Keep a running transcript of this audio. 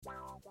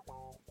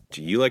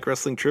Do you like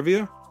wrestling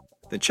trivia?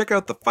 Then check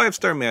out the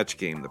 5-Star Match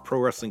Game, the Pro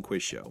Wrestling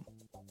Quiz Show.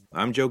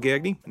 I'm Joe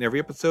Gagney, and every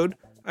episode,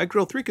 I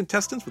grill 3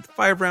 contestants with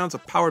 5 rounds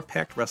of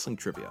power-packed wrestling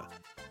trivia.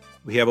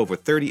 We have over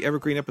 30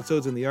 evergreen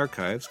episodes in the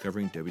archives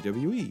covering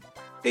WWE,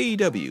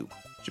 AEW,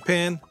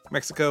 Japan,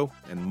 Mexico,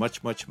 and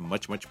much, much,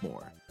 much, much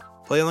more.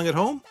 Play along at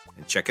home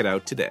and check it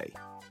out today.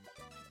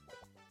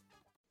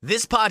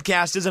 This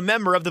podcast is a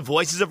member of the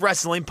Voices of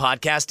Wrestling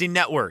Podcasting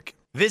Network.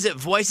 Visit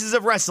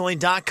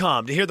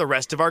voicesofwrestling.com to hear the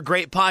rest of our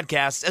great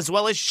podcasts, as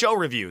well as show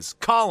reviews,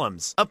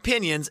 columns,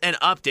 opinions, and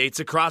updates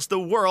across the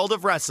world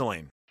of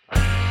wrestling.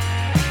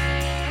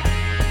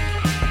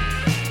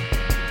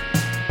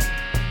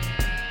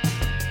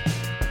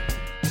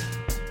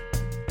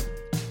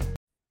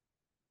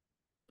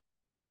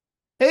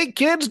 Hey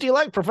kids, do you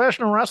like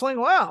professional wrestling?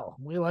 Well,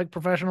 we like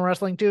professional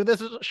wrestling too. This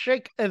is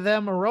Shake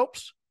Them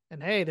Ropes.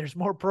 And hey, there's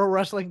more pro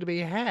wrestling to be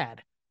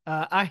had.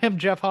 I am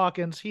Jeff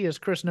Hawkins. He is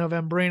Chris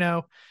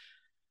Novembrino.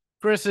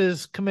 Chris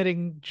is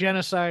committing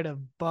genocide of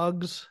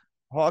bugs.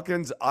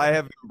 Hawkins, I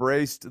have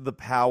embraced the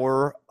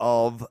power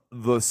of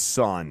the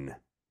sun.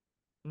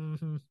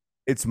 Mm-hmm.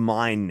 It's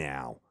mine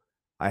now.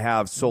 I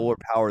have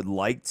solar-powered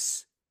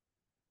lights,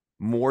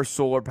 more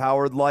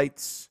solar-powered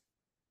lights,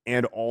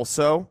 and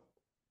also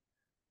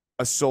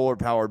a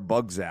solar-powered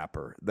bug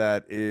zapper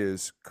that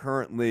is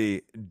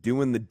currently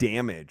doing the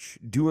damage,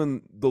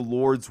 doing the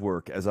Lord's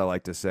work, as I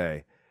like to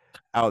say,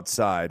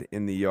 outside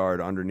in the yard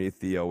underneath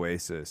the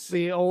oasis.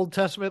 The Old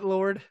Testament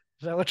Lord?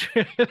 Is that what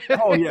you're...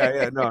 Oh,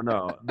 yeah.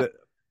 No. The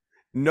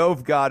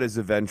Nov God is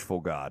a vengeful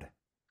God.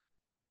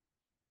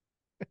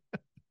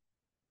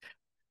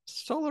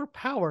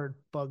 Solar-powered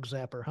bug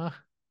zapper, huh?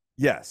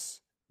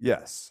 Yes.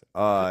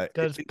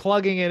 Because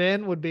plugging it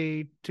in would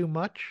be too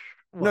much?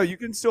 What? No, you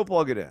can still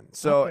plug it in.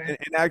 So, okay.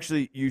 and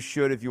actually, you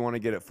should if you want to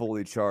get it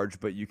fully charged,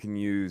 but you can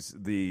use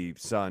the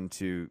sun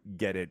to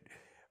get it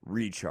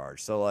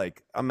recharged. So,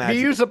 like, imagine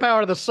if you use the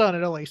power of the sun,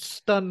 it only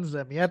stuns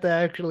them. You have to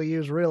actually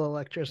use real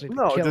electricity.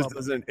 No, to kill it just them.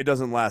 doesn't. It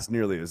doesn't last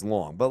nearly as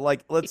long. But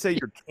like, let's say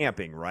you're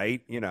camping,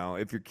 right? You know,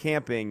 if you're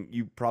camping,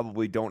 you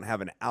probably don't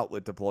have an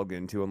outlet to plug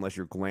into unless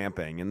you're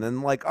glamping. And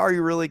then, like, are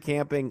you really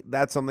camping?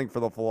 That's something for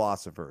the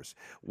philosophers.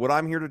 What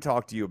I'm here to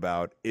talk to you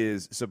about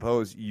is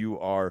suppose you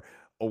are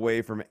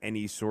away from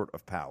any sort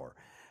of power,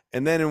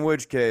 and then in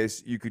which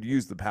case you could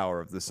use the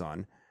power of the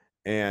sun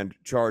and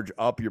charge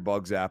up your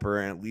bug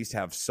zapper and at least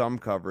have some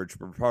coverage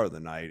for part of the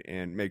night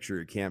and make sure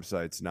your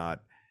campsite's not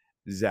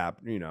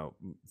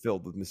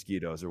filled with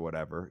mosquitoes or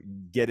whatever.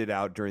 Get it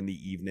out during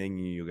the evening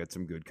and you'll get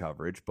some good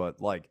coverage. But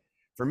like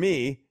for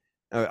me,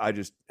 I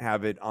just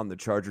have it on the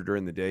charger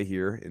during the day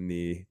here in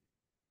the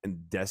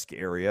desk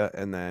area,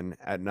 and then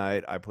at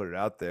night I put it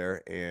out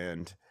there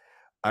and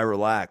I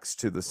relax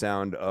to the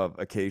sound of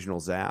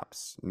occasional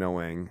zaps,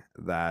 knowing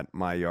that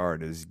my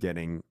yard is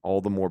getting all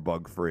the more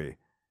bug free.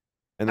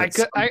 And I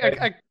could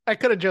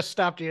have just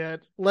stopped you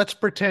at, let's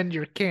pretend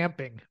you're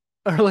camping,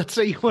 or let's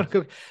say you want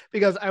to go,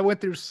 because I went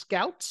through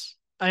Scouts,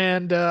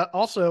 and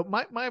also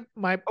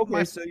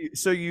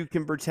so you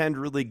can pretend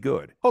really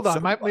good. Hold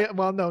on,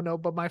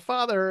 but my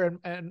father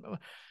and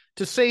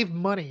to save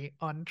money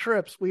on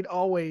trips, we'd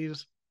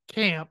always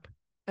camp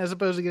as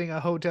opposed to getting a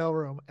hotel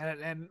room.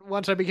 And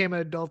once I became an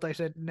adult, I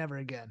said, never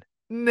again.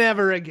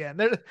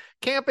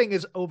 Camping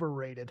is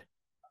overrated.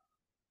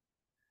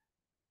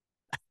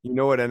 You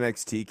know what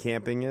NXT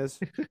camping is?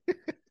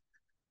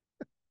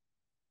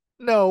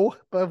 No,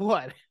 but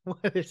what?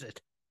 What is it?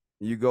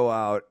 You go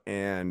out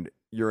and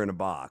you're in a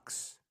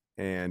box,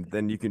 and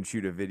then you can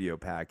shoot a video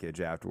package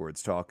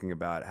afterwards talking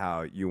about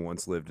how you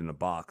once lived in a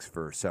box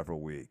for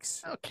several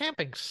weeks. Oh,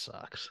 camping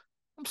sucks.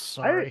 I'm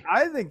sorry.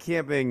 I think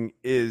camping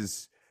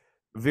is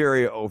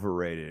very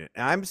overrated.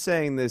 And I'm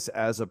saying this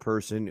as a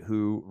person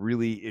who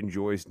really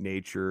enjoys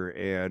nature,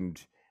 and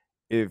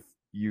if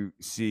you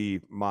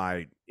see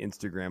my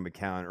Instagram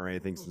account or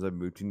anything since I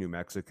moved to New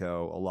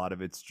Mexico, a lot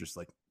of it's just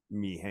like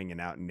me hanging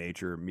out in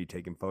nature, me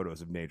taking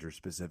photos of nature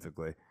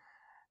specifically.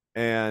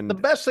 And the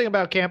best thing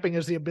about camping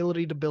is the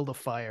ability to build a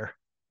fire.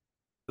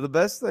 The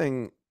best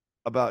thing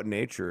about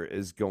nature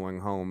is going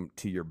home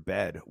to your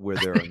bed where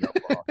there are no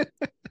bugs.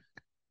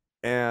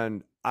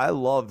 And I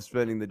love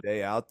spending the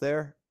day out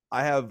there.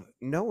 I have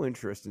no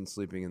interest in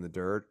sleeping in the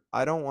dirt.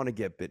 I don't want to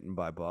get bitten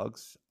by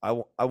bugs.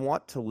 I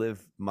want to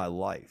live my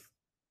life.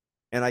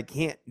 And I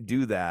can't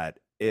do that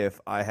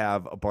if I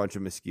have a bunch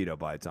of mosquito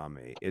bites on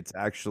me. It's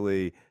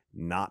actually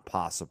not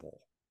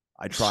possible.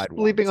 I tried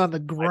Sleeping once. on the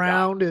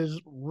ground is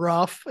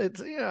rough.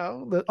 It's,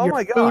 your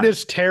my God. food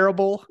is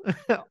terrible.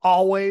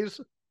 Always.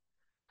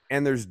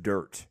 And there's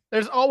dirt.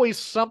 There's always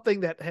something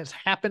that has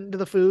happened to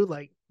the food.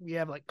 Like you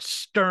have like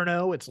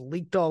sterno, it's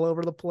leaked all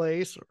over the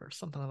place or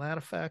something to that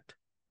effect.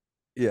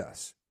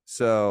 Yes.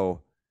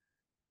 So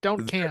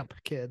don't camp,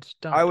 kids.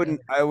 Don't.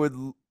 I would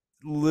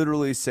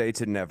literally say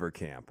to never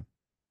camp.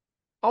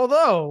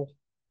 Although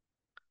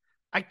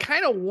I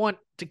kind of want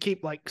to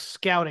keep like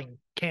scouting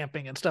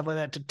camping and stuff like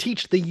that to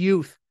teach the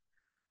youth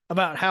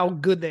about how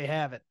good they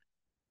have it.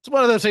 It's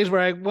one of those things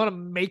where I want to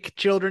make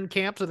children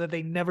camp so that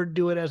they never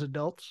do it as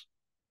adults.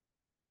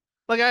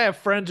 Like, I have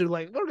friends who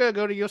like, we're going to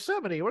go to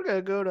Yosemite. We're going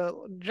to go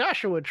to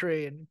Joshua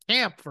Tree and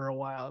camp for a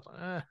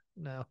while.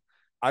 No.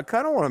 I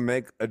kind of want to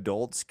make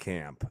adults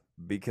camp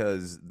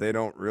because they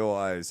don't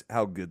realize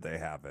how good they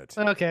have it.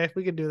 Okay,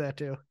 we can do that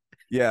too.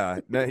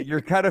 Yeah, no,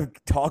 you're kind of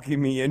talking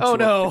me into Oh,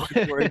 no.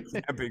 a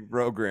camping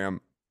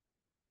program.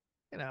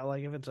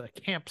 Like if it's a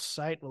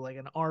campsite with like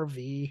an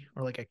RV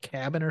or like a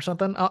cabin or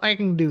something, I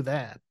can do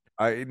that.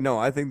 I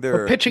think Or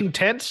they're pitching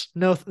tents?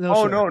 No, no,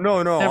 Oh sir.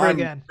 no. Never I'm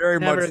again. very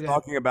Never much again.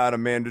 talking about a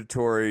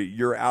mandatory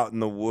you're out in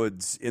the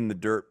woods in the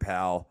dirt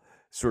pal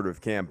sort of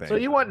camping. So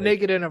you want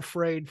naked and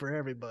afraid for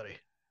everybody?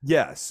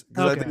 Yes,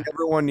 because I think Okay.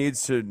 everyone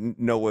needs to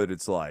know what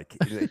it's like.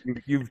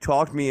 You've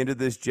talked me into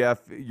this, Jeff.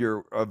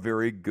 You're a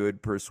very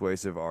good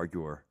persuasive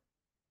arguer.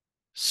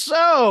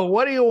 So,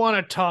 what do you want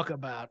to talk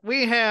about?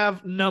 We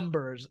have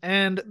numbers,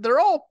 and they're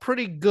all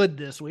pretty good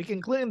this week,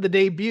 including the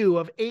debut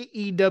of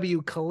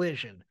AEW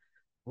Collision.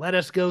 Let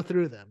us go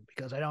through them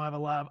because I don't have a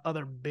lot of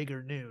other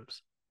bigger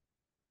news.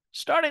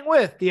 Starting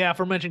with the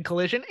aforementioned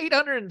Collision,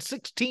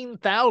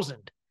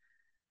 816,000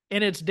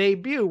 in its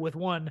debut with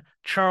one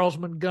Charles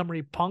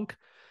Montgomery Punk.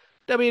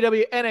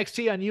 WWE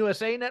NXT on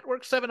USA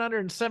Network,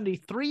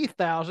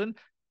 773,000.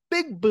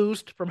 Big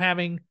boost from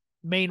having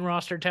main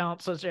roster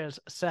talent such as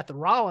Seth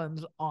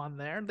Rollins on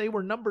there. They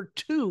were number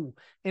 2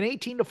 in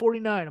 18 to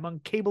 49 among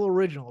cable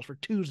originals for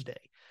Tuesday.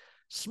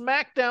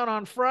 SmackDown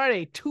on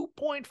Friday,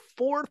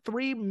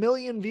 2.43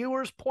 million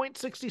viewers,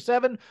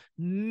 0.67,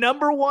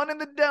 number 1 in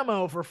the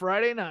demo for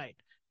Friday night.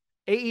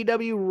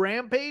 AEW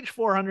Rampage,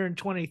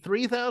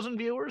 423,000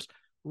 viewers.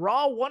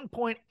 Raw,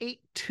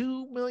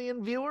 1.82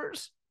 million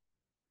viewers.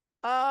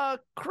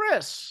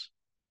 Chris,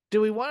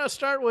 do we want to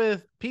start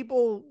with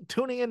people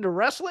tuning into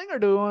wrestling or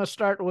do we want to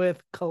start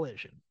with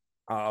Collision?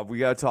 We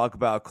got to talk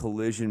about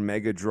Collision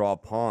Mega Draw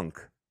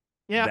Punk.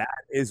 Yeah. That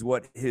is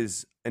what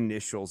his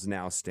initials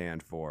now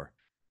stand for.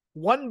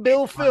 One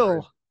Bill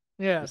Phil.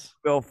 Yes.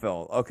 Bill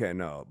Phil. Okay,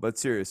 no. But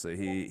seriously,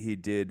 he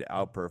did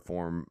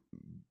outperform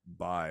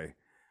by,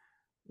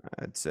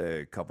 I'd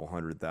say, a couple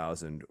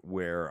 100,000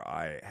 where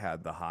I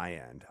had the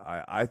high end.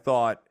 I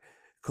thought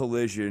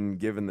Collision,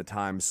 given the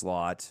time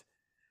slot,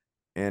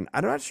 and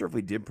I'm not sure if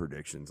we did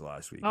predictions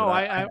last week. Oh,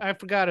 I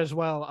forgot as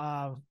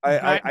well.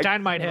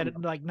 Dynamite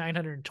had like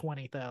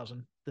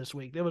 920,000 this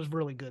week. It was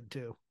really good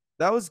too.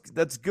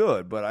 That's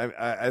good, but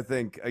I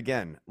think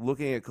again,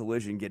 looking at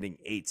Collision getting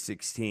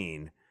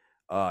 816,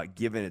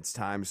 given its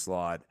time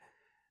slot,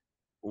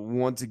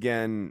 once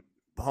again,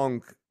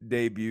 Punk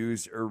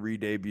debuts or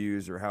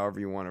re-debuts or however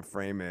you want to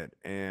frame it,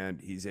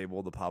 and he's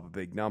able to pop a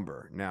big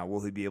number. Now,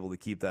 will he be able to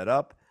keep that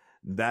up?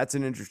 That's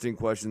an interesting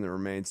question that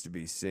remains to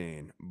be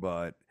seen.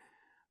 But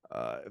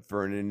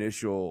for an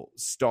initial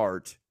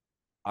start,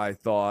 I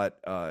thought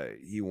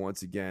he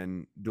once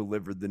again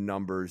delivered the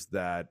numbers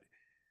that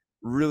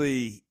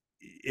really,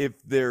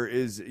 if there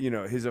is,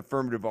 his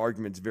affirmative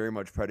argument's very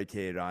much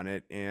predicated on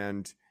it.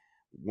 And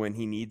when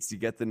he needs to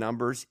get the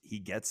numbers, he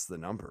gets the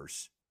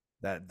numbers.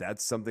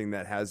 That's something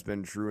that has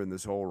been true in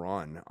this whole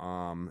run.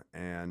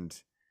 And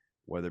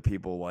whether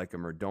people like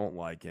him or don't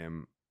like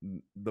him,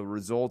 the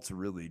results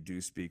really do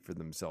speak for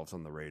themselves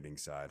on the rating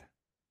side.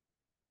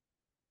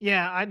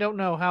 Yeah, I don't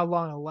know how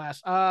long it'll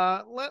last.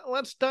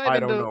 Let's dive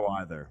into. I don't know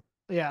either.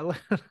 Yeah,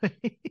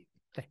 thank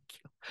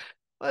you.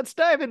 Let's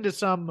dive into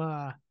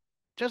some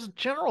just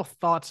general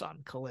thoughts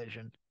on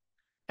Collision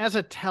as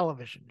a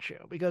television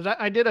show, because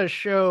I did a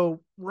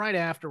show right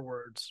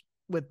afterwards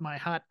with my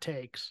hot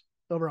takes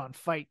over on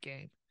Fight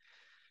Game,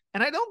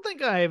 and I don't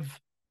think I've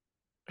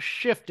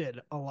shifted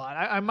a lot.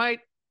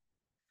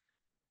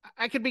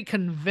 I could be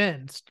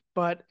convinced,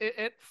 but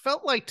it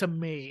felt like to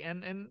me,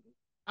 and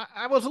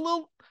I was a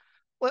little.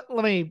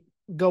 Let me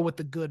go with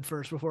the good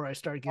first before I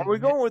start getting. Are we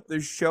going with the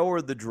show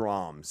or the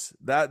drums?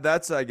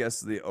 That's I guess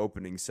the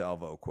opening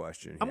salvo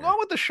question here. I'm going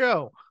with the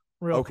show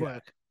real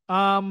quick.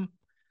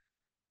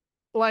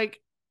 Like,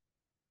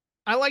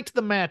 I liked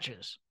the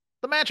matches.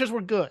 The matches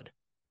were good,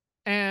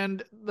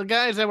 and the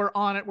guys that were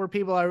on it were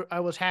people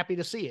I was happy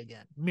to see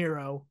again.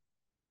 Miro,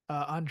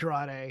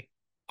 Andrade,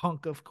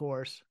 Punk, of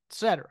course,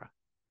 etc.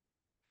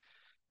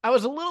 I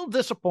was a little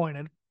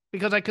disappointed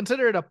because I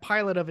consider it a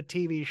pilot of a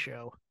TV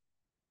show.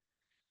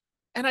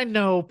 And I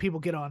know people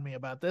get on me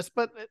about this,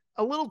 but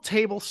a little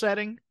table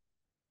setting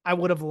I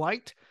would have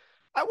liked.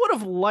 I would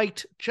have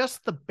liked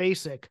just the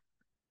basic.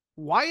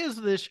 Why is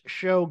this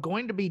show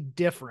going to be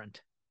different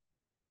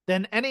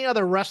than any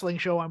other wrestling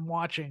show I'm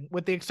watching,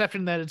 with the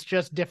exception that it's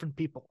just different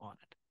people on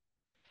it?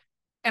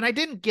 And I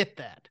didn't get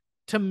that,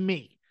 to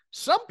me.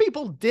 Some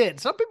people did.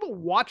 Some people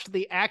watched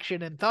the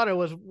action and thought it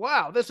was,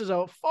 wow, this is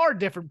a far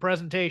different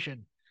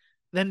presentation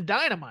than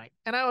Dynamite.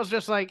 And I was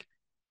just like,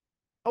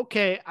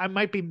 okay, I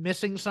might be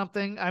missing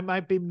something. I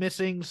might be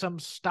missing some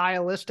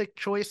stylistic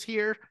choice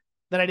here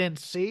that I didn't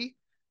see.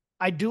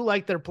 I do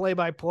like their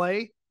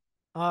play-by-play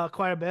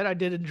quite a bit. I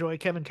did enjoy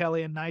Kevin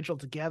Kelly and Nigel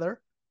together.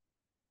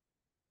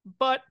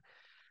 But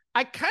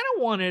I kind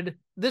of wanted,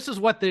 this is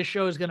what this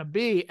show is going to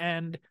be.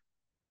 And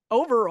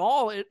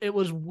overall, it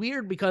was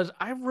weird because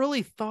I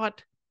really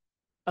thought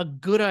a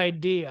good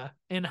idea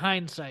in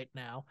hindsight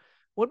now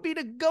would be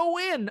to go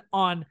in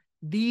on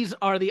these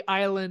are the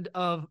island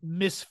of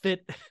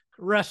misfit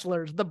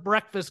wrestlers, the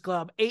Breakfast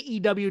Club,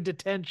 AEW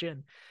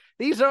detention.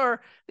 These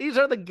are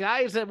the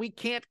guys that we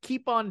can't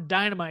keep on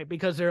Dynamite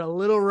because they're a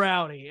little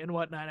rowdy and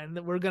whatnot,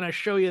 and we're gonna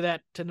show you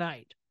that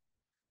tonight,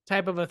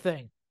 type of a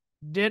thing.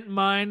 Didn't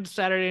mind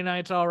Saturday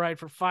Night's All Right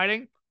for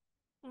fighting.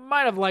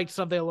 Might have liked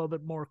something a little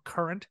bit more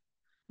current.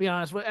 Be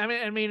honest with,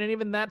 I mean, and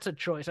even that's a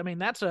choice. I mean,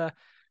 that's a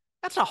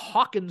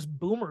Hawkins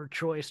Boomer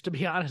choice, to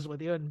be honest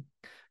with you. And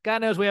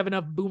God knows we have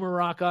enough Boomer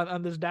rock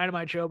on this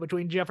Dynamite show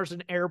between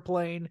Jefferson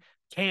Airplane,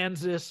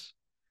 Kansas,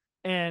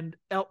 and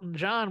Elton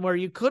John, where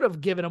you could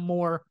have given a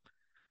more,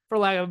 for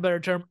lack of a better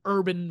term,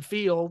 urban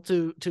feel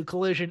to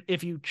Collision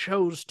if you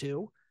chose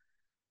to.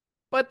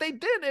 But they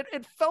did.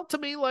 It felt to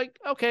me like,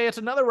 okay, it's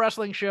another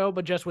wrestling show,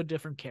 but just with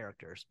different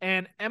characters.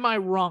 And am I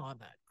wrong on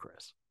that,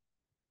 Chris?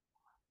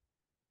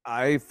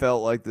 I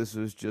felt like this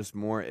was just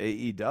more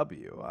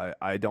AEW.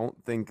 I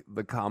don't think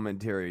the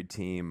commentary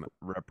team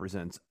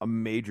represents a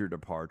major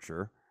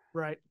departure.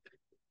 Right.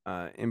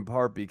 In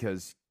part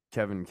because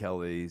Kevin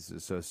Kelly's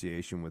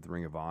association with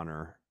Ring of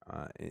Honor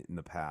in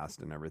the past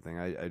and everything.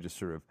 I just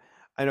sort of,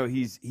 I know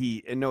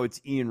I know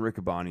it's Ian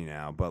Riccaboni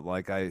now, but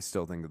like I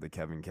still think of the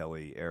Kevin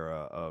Kelly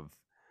era of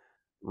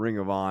Ring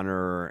of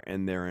Honor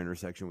and their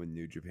intersection with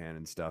New Japan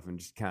and stuff, and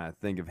just kind of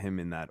think of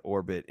him in that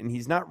orbit. And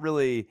he's not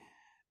really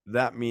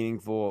that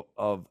meaningful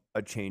of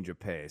a change of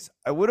pace.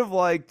 I would have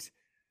liked,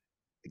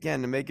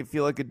 again, to make it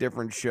feel like a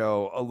different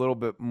show, a little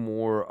bit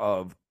more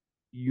of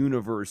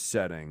universe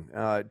setting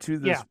to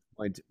this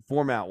point,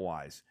 format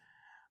wise.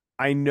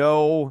 I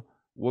know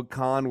what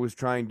Khan was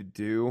trying to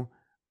do,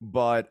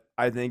 but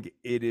I think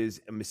it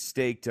is a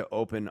mistake to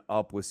open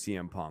up with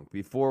CM Punk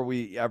before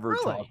we ever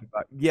talk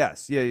about.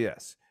 Yes,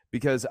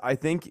 because I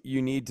think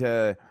you need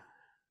to,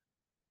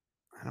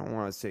 I don't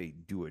want to say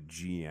do a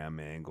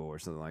GM angle or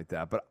something like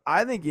that, but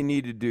I think you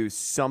need to do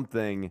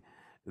something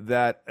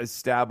that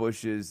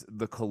establishes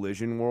the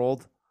Collision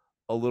world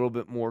a little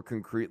bit more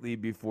concretely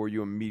before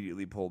you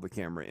immediately pull the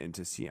camera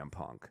into CM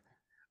Punk.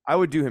 I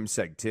would do him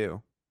seg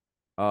too.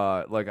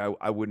 Like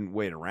I wouldn't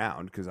wait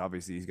around because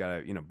obviously he's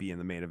got to, be in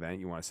the main event.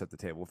 You want to set the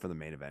table for the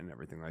main event and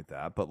everything like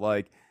that. But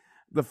like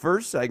the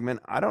first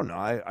segment, I don't know.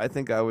 I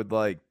think I would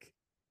like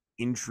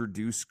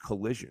introduce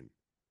Collision.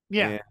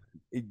 Yeah.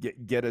 And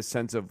get a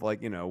sense of like,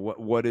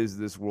 what is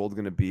this world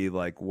going to be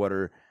like? What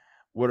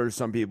are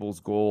some people's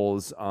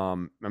goals? I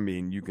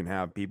mean, you can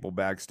have people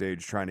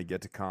backstage trying to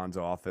get to Khan's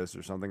office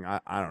or something.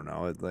 I don't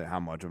know like how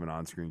much of an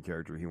on-screen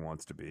character he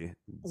wants to be.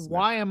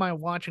 Why am I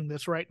watching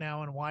this right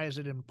now, and why is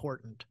it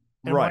important?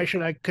 And Right. why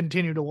should I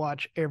continue to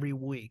watch every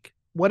week?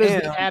 What is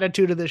the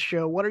attitude of this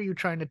show? What are you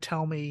trying to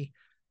tell me,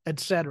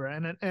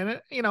 etc.?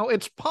 And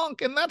it's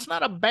Punk, and that's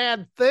not a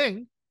bad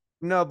thing.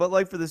 No, but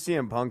like for the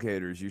CM Punk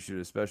haters, you should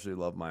especially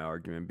love my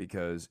argument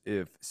because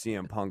if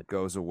CM Punk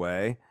goes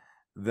away,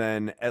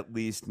 then at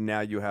least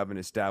now you have an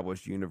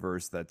established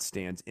universe that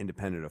stands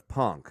independent of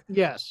Punk.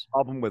 Yes. The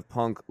problem with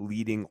Punk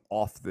leading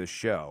off this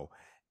show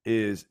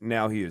is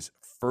now he is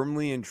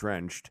firmly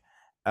entrenched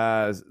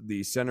as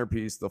the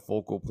centerpiece, the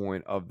focal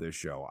point of this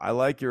show. I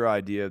like your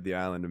idea of the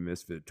Island of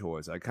Misfit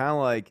Toys. I kind of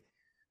like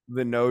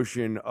the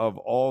notion of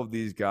all of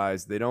these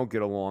guys, they don't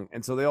get along,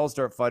 and so they all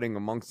start fighting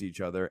amongst each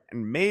other,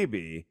 and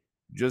maybe,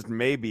 just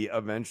maybe,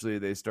 eventually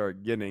they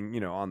start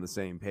getting, on the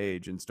same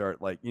page and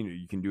start like,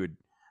 you can do a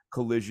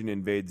Collision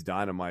invades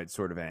Dynamite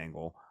sort of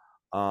angle,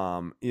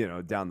 down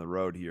the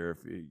road here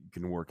if you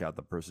can work out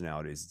the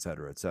personalities, et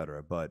cetera, et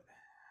cetera. But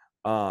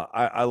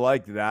I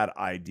like that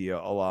idea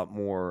a lot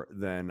more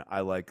than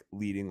I like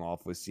leading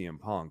off with CM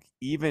Punk,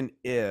 even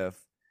if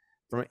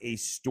from a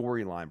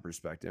storyline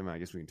perspective, I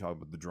guess we can talk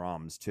about the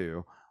drums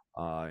too,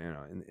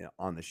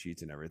 on the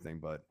sheets and everything.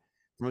 But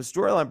from a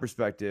storyline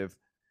perspective,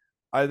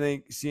 I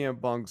think CM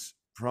Punk's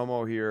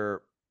promo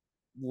here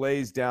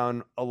lays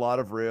down a lot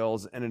of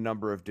rails in a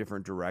number of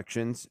different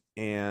directions,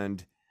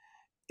 and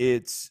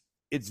it's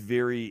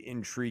very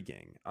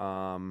intriguing.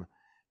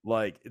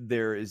 Like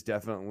there is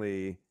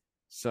definitely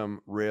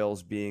some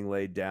rails being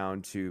laid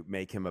down to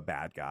make him a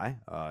bad guy,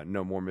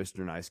 no more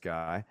Mr. Nice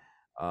Guy,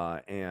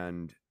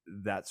 and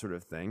that sort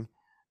of thing.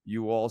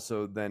 You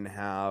also then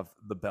have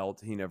the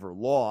belt he never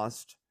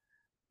lost,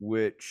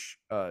 which,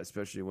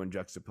 especially when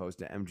juxtaposed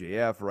to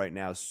MJF right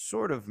now,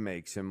 sort of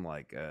makes him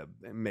a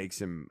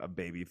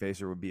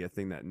babyface, or would be a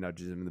thing that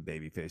nudges him in the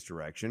babyface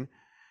direction.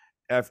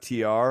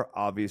 FTR,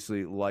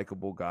 obviously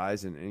likable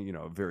guys and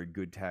a very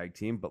good tag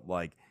team, but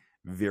like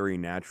very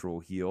natural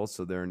heels,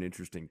 so they're an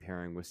interesting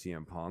pairing with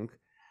CM Punk.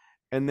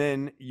 And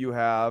then you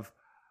have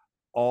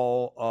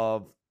all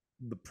of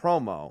the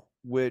promo,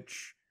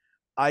 which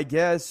I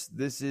guess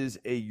this is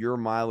a your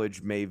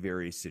mileage may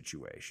vary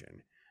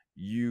situation.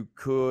 You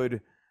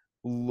could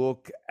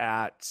look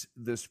at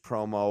this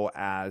promo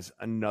as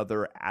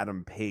another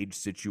Adam Page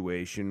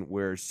situation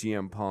where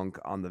CM Punk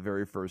on the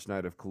very first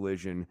night of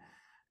Collision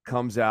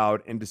comes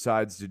out and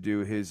decides to do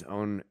his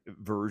own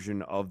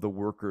version of the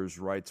workers'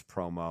 rights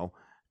promo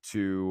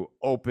to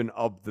open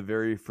up the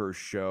very first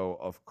show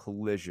of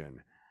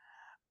Collision.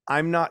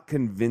 I'm not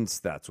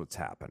convinced that's what's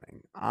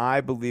happening.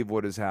 I believe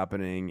what is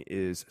happening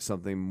is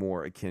something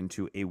more akin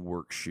to a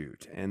work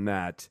shoot, and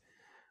that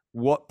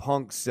what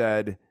Punk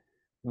said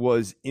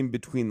was in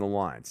between the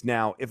lines.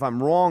 Now, if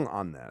I'm wrong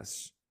on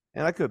this,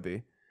 and I could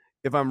be,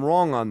 if I'm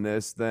wrong on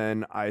this,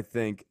 then I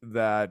think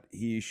that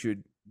he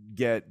should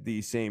get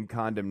the same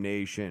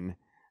condemnation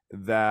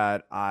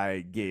that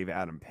I gave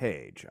Adam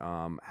Page.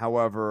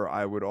 However,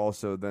 I would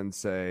also then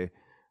say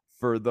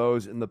for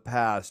those in the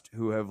past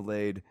who have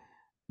laid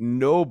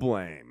no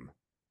blame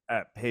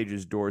at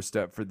Page's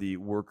doorstep for the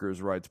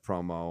workers' rights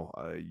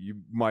promo,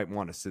 you might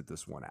want to sit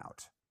this one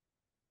out.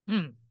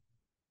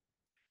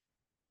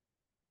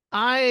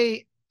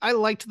 I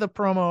liked the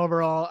promo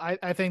overall.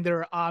 I think there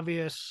were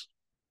obvious.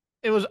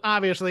 It was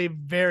obviously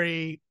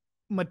very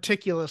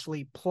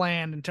meticulously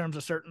planned in terms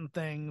of certain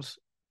things,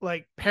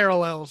 like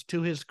parallels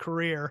to his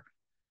career,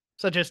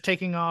 such as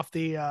taking off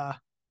the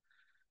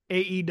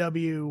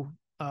AEW.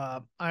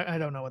 I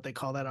don't know what they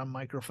call that on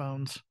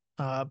microphones,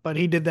 but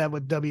he did that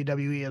with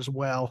WWE as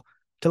well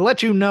to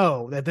let you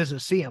know that this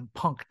is CM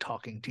Punk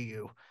talking to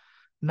you,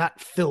 not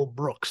Phil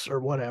Brooks or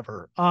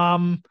whatever.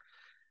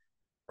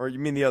 Or you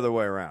mean the other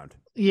way around?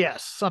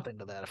 Yes, something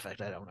to that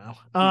effect. I don't know.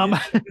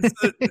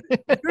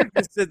 You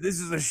just said this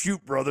is a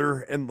shoot,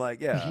 brother, and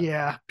like,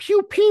 Yeah,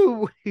 pew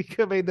pew. He could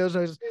have made those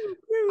noises. Pew,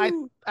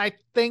 pew. I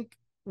think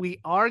we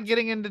are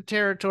getting into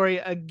territory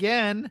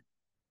again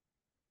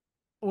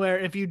where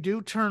if you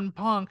do turn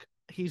Punk,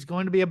 he's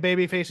going to be a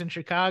babyface in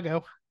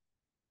Chicago.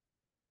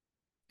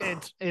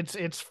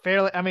 It's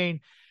fairly. I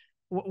mean,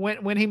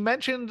 when he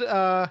mentioned,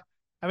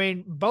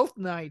 both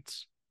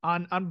nights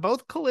on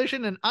both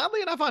Collision and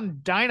oddly enough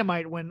on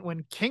Dynamite,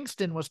 when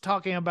Kingston was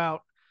talking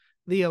about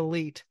the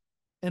Elite,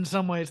 in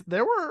some ways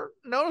there were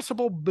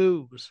noticeable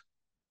boos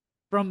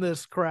from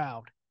this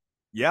crowd.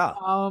 Yeah.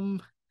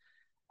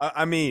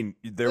 I mean,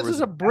 this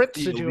is a Brit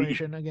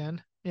situation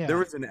again. Yeah, there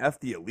was an F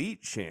the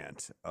Elite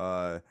chant.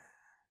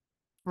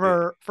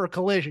 For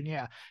Collision,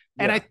 yeah.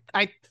 And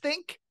I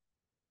think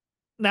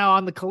now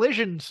on the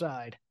Collision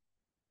side,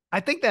 I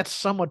think that's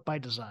somewhat by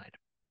design.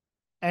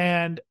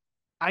 And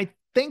I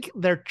think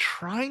they're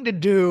trying to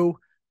do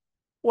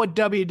what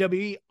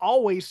WWE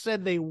always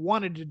said they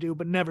wanted to do,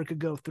 but never could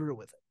go through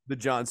with it. The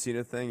John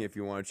Cena thing, if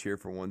you want to cheer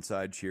for one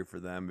side, cheer for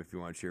them. If you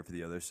want to cheer for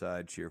the other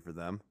side, cheer for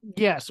them.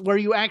 Yes, where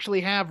you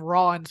actually have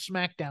Raw and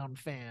SmackDown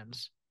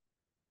fans,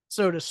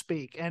 so to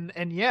speak. And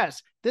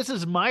yes, this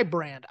is my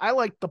brand. I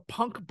like the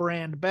Punk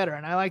brand better,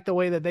 and I like the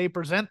way that they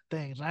present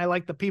things. And I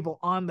like the people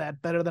on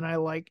that better than I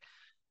like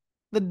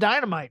the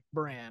Dynamite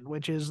brand,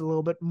 which is a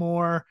little bit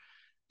more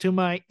to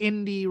my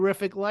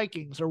indie-rific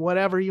likings or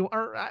whatever you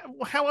are,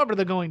 however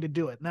they're going to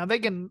do it. Now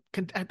they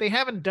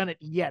haven't done it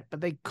yet,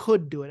 but they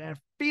could do it. And it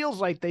feels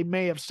like they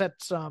may have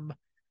set some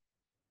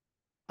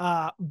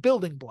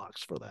building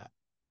blocks for that.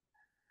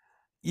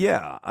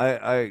 Yeah,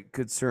 I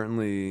could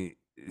certainly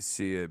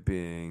see it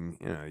being,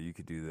 you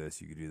could do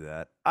this, you could do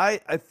that. I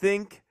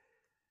think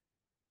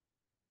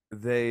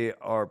they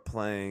are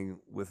playing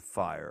with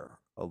fire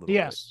a little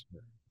bit.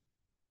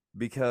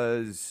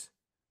 Because,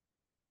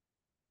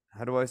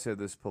 how do I say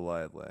this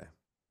politely?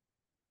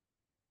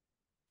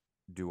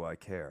 Do I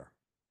care?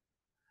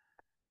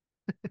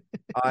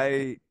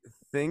 I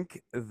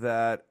think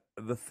that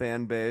the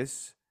fan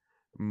base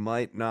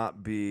might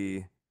not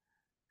be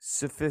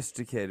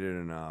sophisticated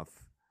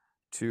enough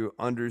to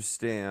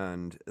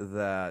understand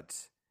that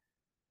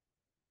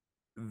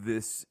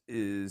this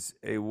is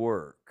a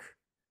work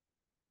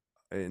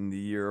in the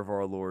year of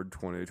our Lord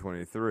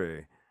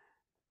 2023.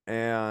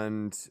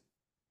 And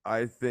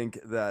I think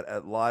that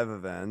at live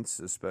events,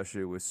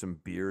 especially with some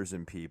beers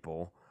and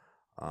people,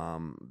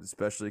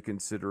 especially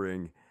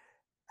considering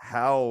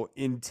how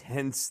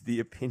intense the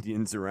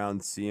opinions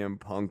around CM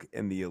Punk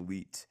and the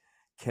Elite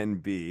can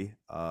be,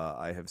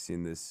 I have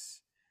seen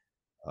this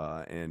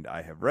and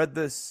I have read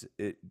this.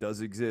 It does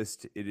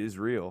exist. It is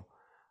real.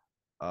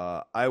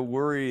 I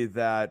worry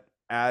that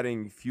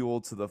adding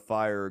fuel to the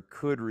fire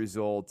could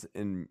result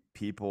in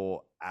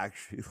people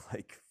actually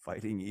like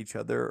fighting each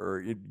other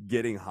or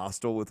getting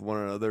hostile with one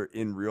another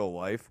in real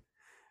life.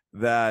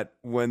 That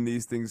when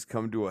these things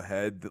come to a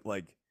head, that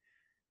like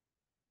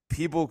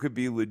people could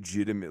be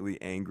legitimately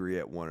angry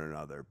at one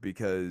another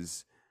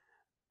because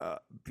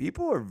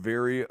people are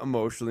very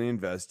emotionally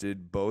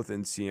invested both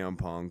in CM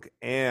Punk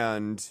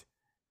and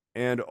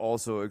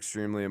also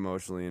extremely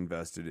emotionally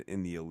invested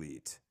in the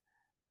Elite.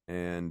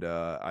 And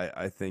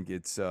I think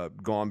it's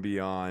gone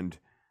beyond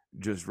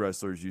just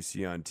wrestlers you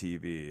see on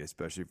TV,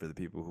 especially for the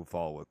people who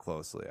follow it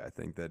closely. I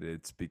think that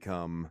it's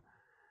become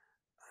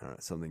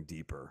something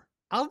deeper.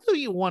 I'll do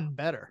you one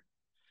better.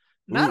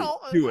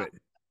 Do it.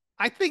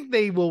 I think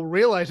they will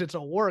realize it's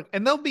a work,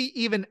 and they'll be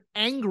even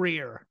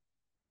angrier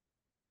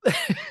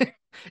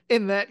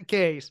in that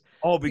case.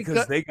 Oh,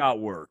 because they got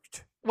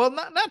worked. Well,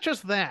 not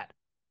just that,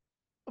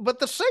 but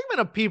the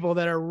segment of people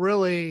that are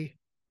really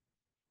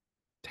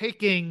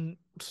taking,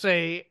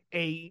 say,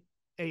 a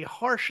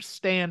harsh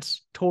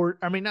stance toward,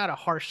 I mean, not a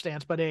harsh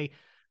stance, but a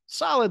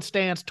solid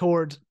stance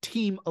towards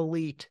Team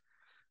Elite,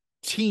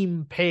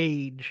 Team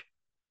Page,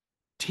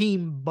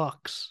 Team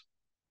Bucks,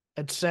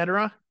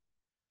 etc.,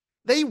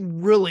 they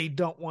really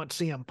don't want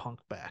CM Punk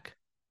back.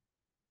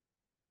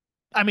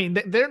 I mean,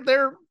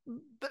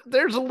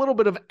 there's a little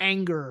bit of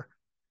anger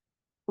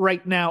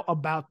right now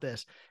about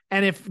this,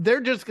 and if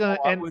they're just gonna,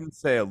 I wouldn't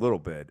say a little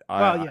bit.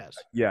 Yes,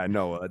 Yeah,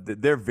 no,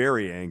 they're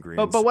very angry.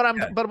 but what I'm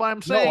yeah. but what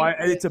I'm saying,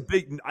 it's a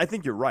big. I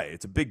think you're right.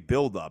 It's a big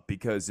buildup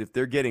because if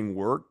they're getting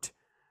worked,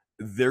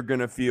 they're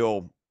gonna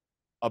feel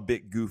a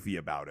bit goofy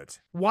about it.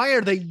 why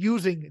are they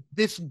using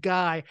this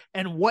guy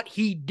and what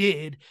he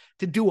did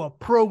to do a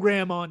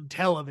program on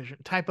television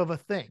type of a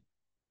thing?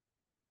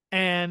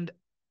 And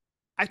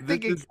I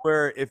think This is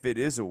where, if it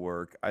is a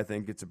work, I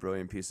think it's a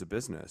brilliant piece of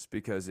business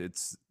because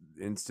it's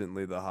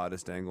instantly the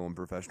hottest angle in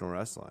professional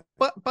wrestling.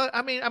 but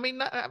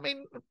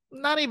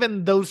not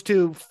even those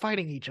two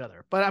fighting each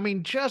other, but I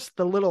mean just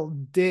the little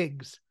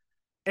digs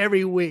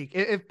every week.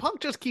 If Punk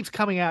just keeps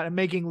coming out and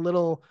making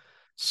little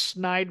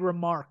snide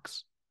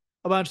remarks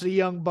about the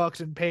Young Bucks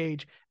and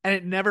Page, and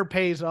it never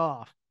pays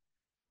off,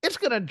 it's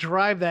gonna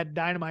drive that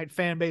Dynamite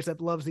fan base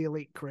that loves the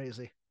Elite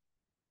crazy.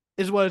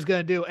 Is what it's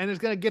gonna do, and it's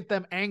gonna get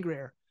them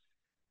angrier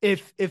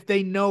if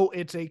they know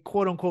it's a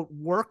quote unquote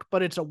work,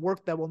 but it's a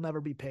work that will never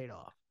be paid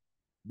off.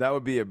 That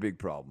would be a big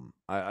problem.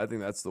 I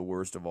think that's the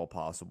worst of all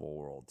possible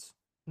worlds.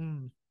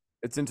 Mm.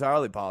 It's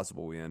entirely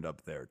possible we end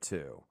up there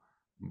too.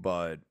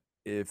 But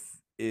if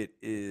it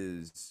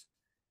is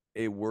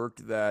a work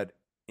that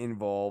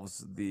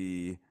involves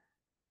the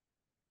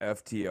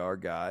FTR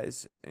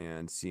guys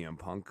and CM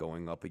Punk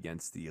going up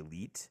against the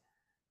Elite,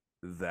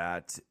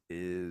 that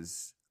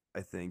is,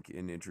 I think,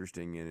 an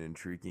interesting and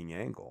intriguing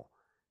angle.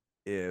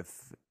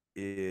 If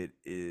it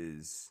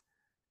is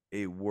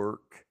a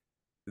work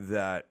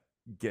that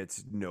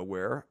gets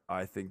nowhere,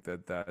 I think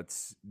that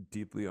that's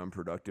deeply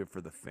unproductive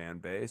for the fan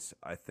base.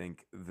 I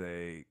think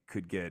they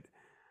could get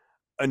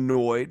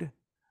annoyed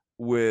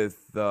with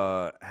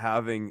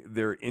having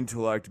their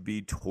intellect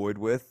be toyed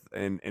with,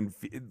 and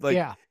like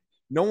Yeah.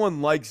 no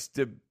one likes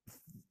to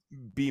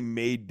be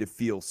made to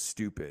feel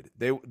stupid.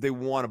 They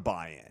want to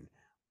buy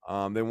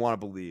in. They want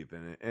to believe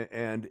in it.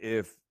 And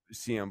if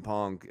CM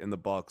Punk and the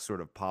Bucks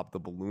sort of pop the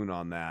balloon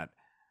on that,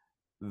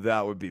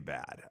 that would be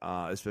bad,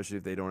 especially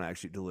if they don't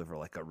actually deliver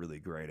like a really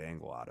great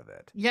angle out of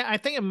it. Yeah, I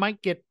think it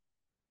might get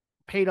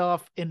paid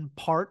off in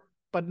part,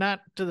 but not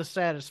to the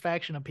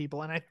satisfaction of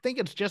people. And I think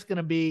it's just going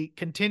to be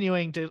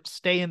continuing to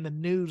stay in the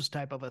news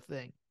type of a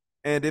thing.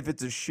 And if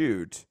it's a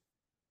shoot,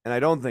 and I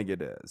don't think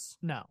it is,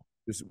 No.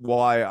 is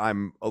why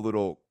I'm a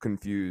little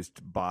confused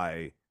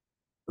by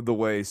the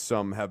way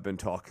some have been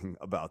talking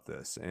about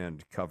this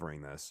and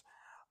covering this.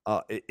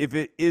 If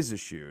it is a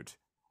shoot,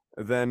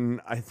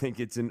 then I think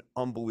it's an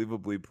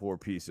unbelievably poor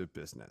piece of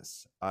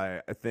business.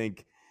 I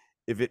think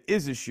if it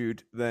is a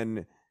shoot,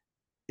 then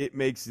it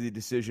makes the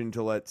decision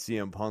to let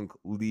CM Punk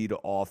lead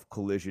off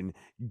Collision,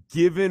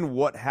 given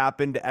what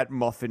happened at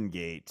Muffin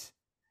Gate,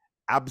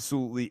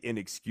 absolutely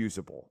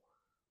inexcusable.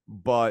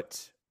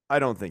 But I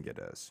don't think it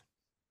is.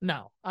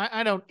 No,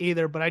 I don't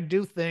either, but I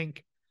do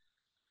think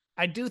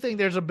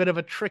there's a bit of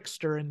a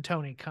trickster in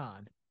Tony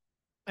Khan.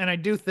 And I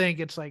do think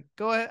it's like,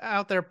 go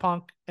out there,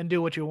 Punk, and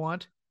do what you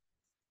want.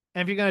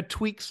 And if you're going to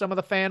tweak some of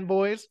the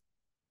fanboys,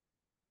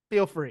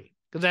 feel free,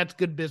 because that's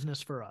good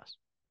business for us.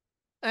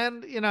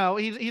 And, you know,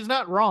 he's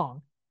not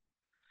wrong.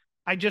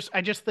 I just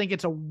think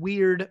it's a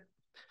weird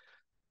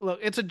look.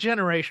 It's a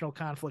generational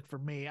conflict for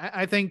me.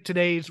 I think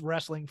today's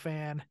wrestling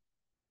fan.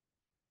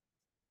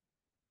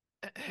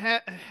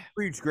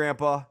 Preach,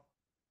 Grandpa.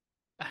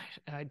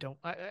 I don't.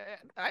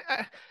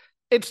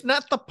 It's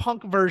not the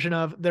Punk version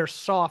of they're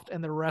soft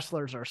and the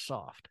wrestlers are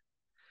soft.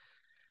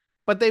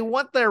 But they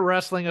want their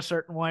wrestling a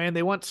certain way, and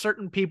they want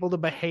certain people to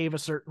behave a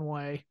certain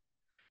way,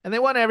 and they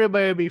want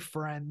everybody to be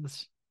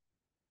friends,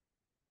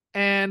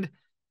 and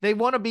they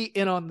want to be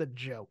in on the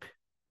joke.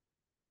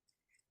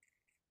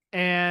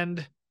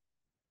 And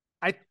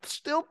I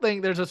still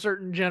think there's a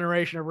certain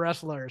generation of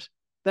wrestlers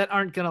that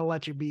aren't going to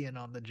let you be in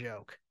on the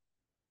joke.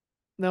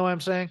 Know what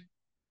I'm saying?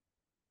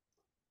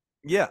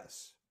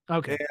 Yes.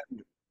 Okay.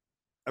 And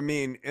I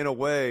mean, in a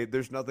way,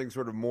 there's nothing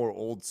sort of more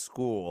old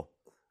school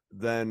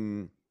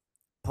than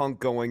Punk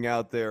going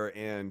out there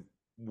and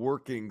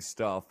working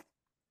stuff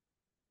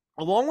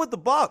along with the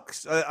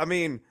Bucks. I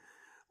mean,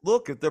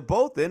 look, if they're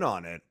both in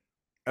on it,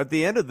 at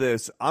the end of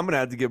this, I'm going to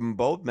have to give them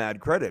both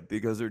mad credit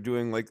because they're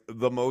doing like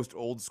the most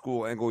old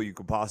school angle you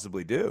could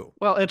possibly do.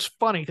 Well, it's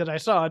funny because I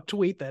saw a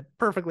tweet that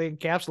perfectly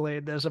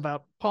encapsulated this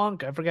about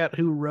Punk. I forgot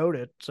who wrote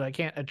it, so I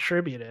can't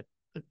attribute it.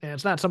 And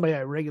it's not somebody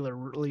I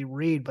regularly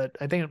read, but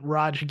I think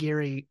Raj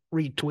Giri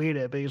retweeted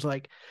it. But he's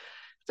like,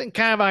 I think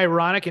kind of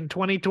ironic in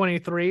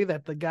 2023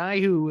 that the guy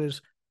who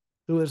is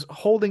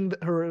holding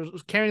or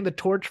carrying the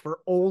torch for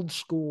old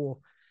school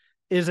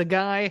is a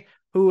guy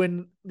who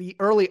in the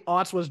early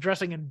aughts was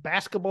dressing in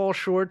basketball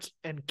shorts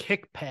and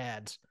kick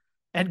pads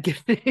and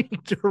getting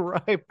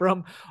derived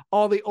from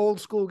all the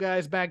old school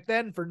guys back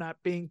then for not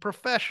being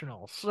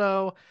professional.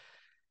 So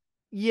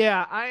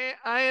yeah,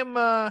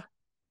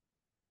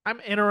 I'm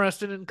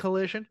interested in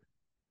Collision.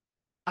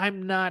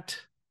 I'm not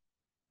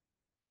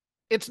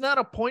it's not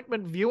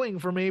appointment viewing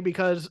for me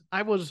because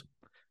I was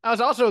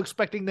also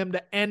expecting them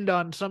to end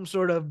on some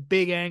sort of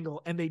big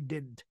angle, and they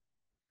didn't.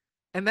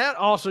 And that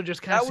also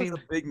just kind of That was seemed.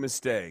 a big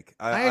mistake.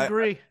 I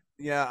agree.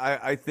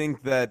 I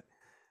think that,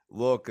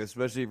 look,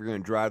 especially if you're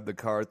going to drive the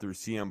car through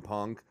CM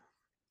Punk,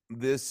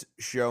 this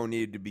show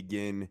needed to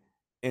begin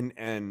and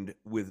end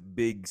with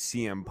big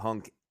CM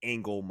Punk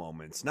angle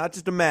moments. Not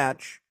just a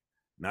match,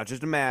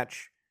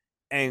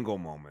 angle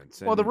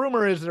moments. Well, the And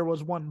rumor is there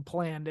was one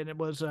planned, and it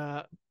was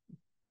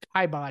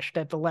kiboshed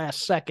at the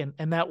last second,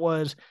 and that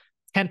was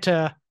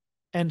Kenta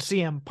and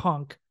CM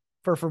Punk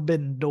for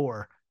Forbidden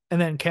Door, and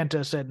then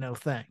Kenta said no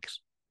thanks.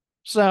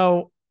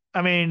 So,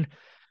 I mean,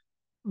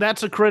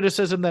 that's a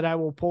criticism that I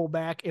will pull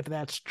back if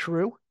that's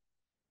true.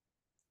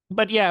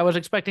 But yeah, I was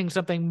expecting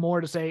something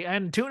more to say,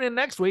 and tune in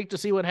next week to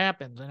see what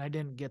happens, and I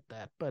didn't get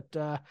that.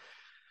 But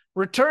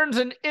returns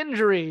and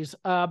injuries.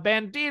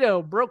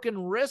 Bandito,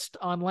 broken wrist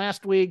on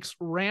last week's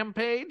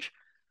Rampage.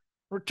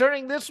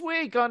 Returning this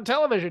week on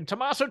television,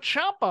 Tommaso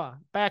Ciampa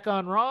back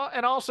on Raw,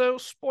 and also,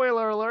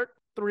 spoiler alert,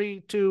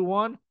 3, 2,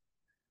 1,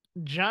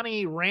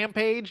 Johnny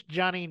Rampage,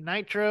 Johnny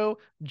Nitro,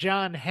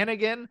 John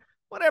Hennigan,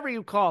 whatever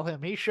you call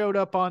him. He showed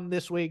up on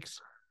this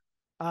week's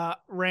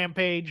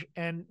Rampage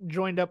and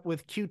joined up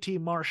with QT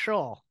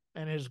Marshall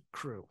and his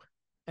crew.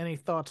 Any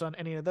thoughts on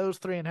any of those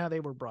three and how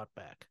they were brought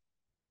back?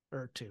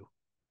 Or two.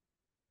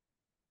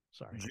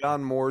 Sorry.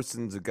 John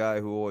Morrison's a guy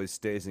who always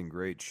stays in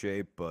great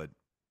shape, but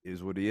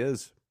is what he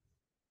is.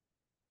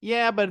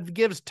 Yeah, but it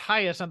gives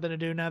Taya something to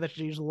do now that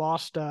she's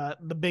lost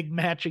the big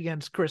match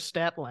against Chris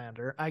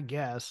Statlander, I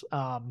guess.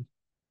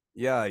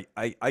 Yeah,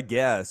 I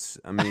guess.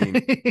 I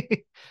mean,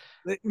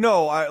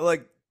 no, I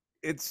like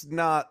it's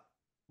not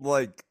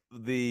like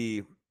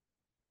the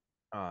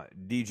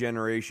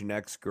D-Generation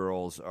X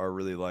girls are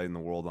really lighting the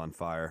world on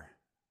fire.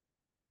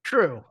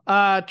 True.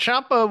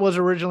 Ciampa was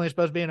originally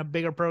supposed to be in a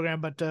bigger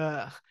program, but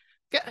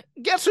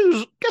guess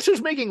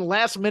who's making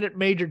last minute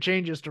major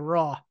changes to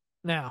Raw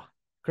now,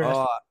 Chris?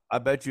 I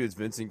bet you it's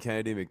Vincent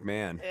Kennedy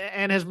McMahon.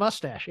 And his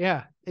mustache,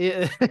 yeah.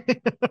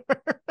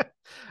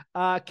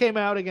 Came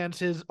out against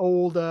his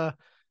old,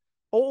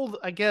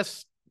 I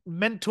guess,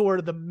 mentor,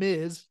 The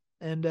Miz,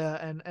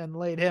 and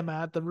laid him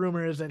out. The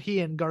rumor is that he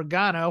and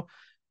Gargano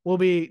will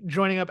be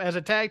joining up as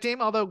a tag team,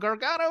 although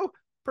Gargano,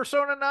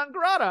 persona non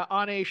grata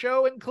on a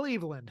show in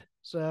Cleveland.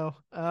 So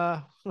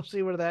we'll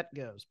see where that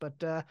goes. But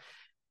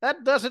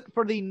that does it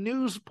for the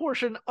news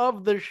portion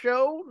of the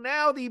show.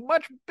 Now the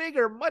much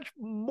bigger, much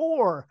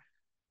more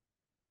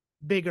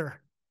bigger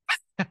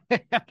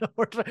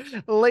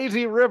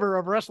lazy river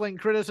of wrestling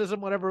criticism,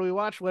 whatever we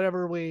watch,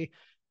 whatever we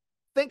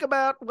think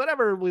about,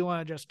 whatever we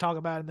want to just talk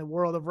about in the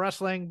world of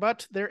wrestling.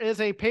 But there is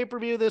a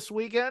pay-per-view this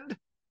weekend.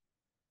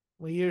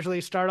 We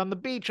usually start on the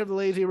beach of the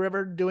lazy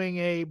river doing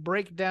a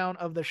breakdown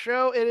of the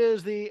show. It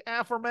is the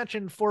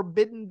aforementioned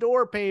Forbidden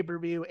Door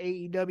pay-per-view,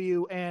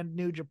 AEW and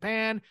New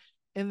Japan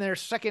in their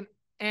second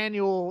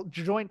annual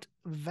joint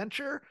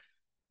venture.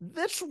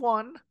 This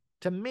one,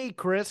 to me,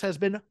 Chris, has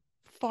been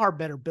far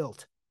better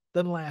built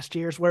than last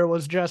year's, where it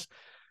was just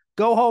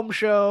go home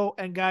show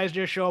and guys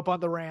just show up on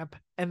the ramp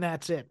and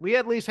that's it. We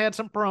at least had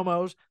some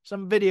promos,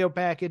 some video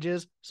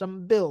packages,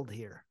 some build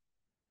here.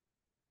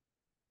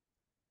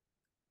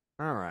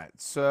 All right,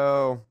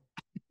 so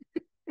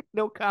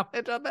no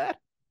comment on that?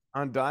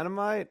 On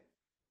Dynamite?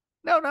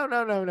 No.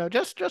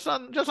 Just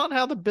on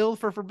how the build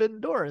for Forbidden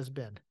Door has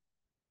been.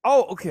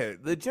 Oh, okay.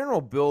 The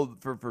general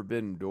build for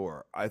Forbidden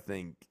Door, I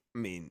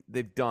mean,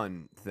 they've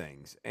done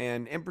things.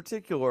 And in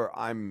particular,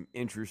 I'm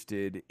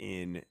interested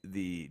in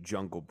the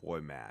Jungle Boy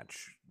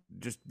match.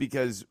 Just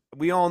because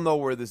we all know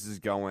where this is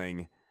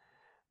going,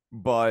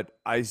 but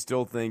I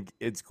still think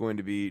it's going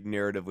to be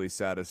narratively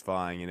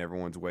satisfying and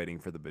everyone's waiting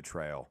for the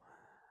betrayal.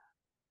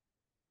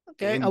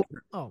 Okay.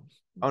 Oh,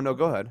 no,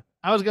 go ahead.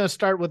 I was going to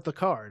start with the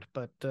card,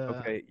 but...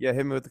 okay, yeah,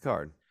 hit me with the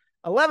card.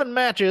 11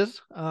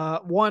 matches.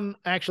 One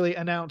actually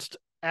announced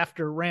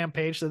after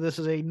Rampage, so this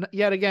is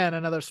yet again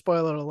another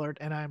spoiler alert,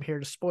 and I'm here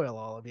to spoil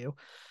all of you.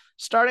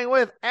 Starting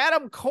with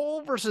Adam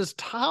Cole versus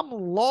Tom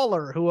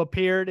Lawler, who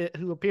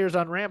appears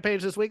on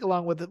Rampage this week,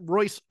 along with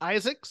Royce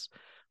Isaacs,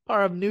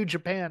 part of New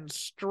Japan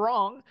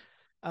Strong.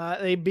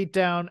 They beat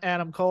down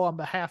Adam Cole on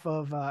behalf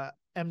of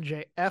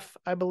MJF,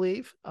 I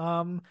believe.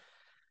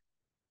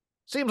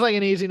 Seems like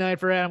an easy night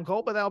for Adam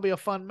Cole, but that'll be a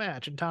fun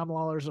match, and Tom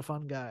Lawler's a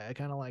fun guy. I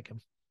kind of like him.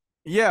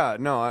 Yeah,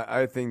 no,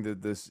 I think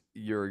that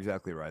you're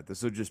exactly right.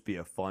 This will just be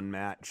a fun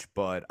match,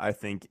 but I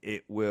think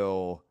it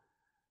will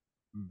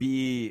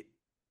be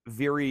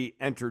very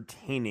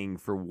entertaining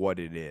for what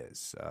it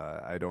is.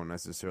 I don't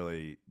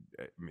necessarily,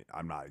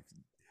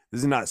 this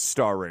is not a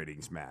star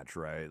ratings match,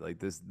 right? Like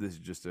this is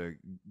just a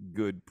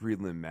good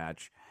prelim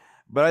match,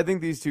 but I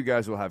think these two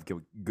guys will have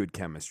good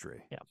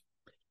chemistry. Yeah.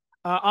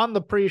 On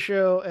the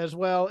pre-show as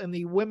well, in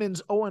the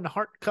Women's Owen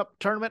Hart Cup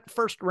Tournament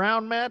first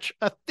round match,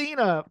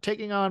 Athena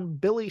taking on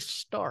Billy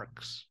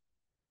Starks.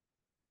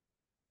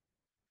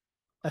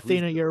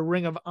 Athena, your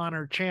Ring of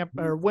Honor champ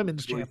or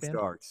women's Billy champion.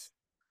 Starks.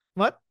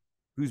 What?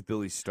 Who's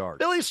Billy Starks?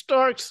 Billy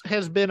Starks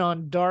has been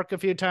on Dark a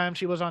few times.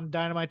 She was on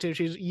Dynamite too.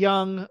 She's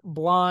young,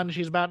 blonde.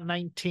 She's about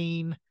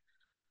 19.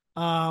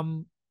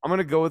 I'm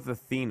gonna go with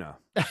Athena.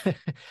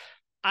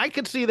 I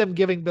could see them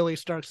giving Billy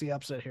Starks the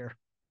upset here.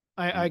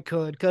 I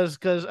could, because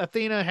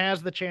Athena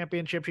has the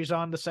championship. She's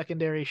on the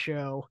secondary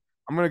show.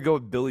 I'm gonna go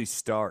with Billy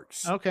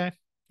Starks. Okay,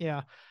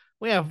 yeah.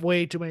 We have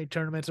way too many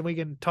tournaments, and we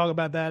can talk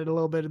about that a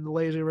little bit in the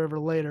Lazy River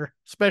later,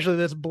 especially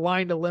this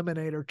blind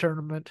eliminator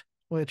tournament,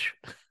 which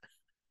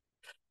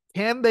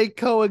can they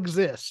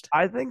coexist?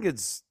 I think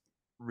it's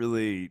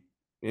really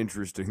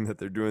interesting that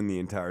they're doing the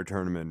entire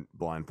tournament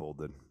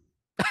blindfolded.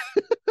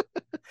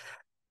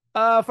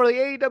 For the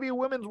AEW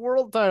Women's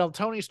World Title,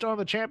 Toni Storm,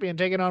 the champion,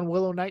 taking on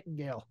Willow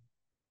Nightingale.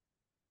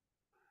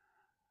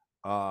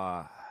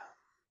 I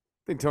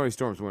think Toni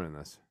Storm's winning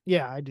this.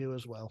 Yeah, I do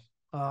as well.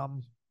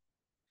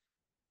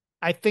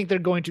 I think they're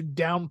going to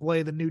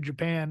downplay the New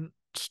Japan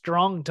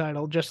Strong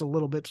title just a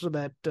little bit so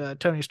that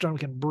Toni Storm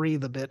can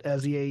breathe a bit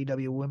as the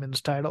AEW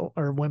Women's title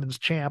or Women's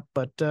champ.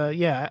 But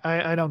yeah,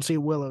 I don't see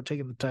Willow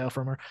taking the title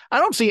from her. I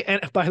don't see,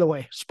 by the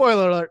way,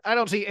 spoiler alert, I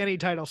don't see any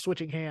title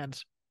switching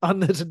hands on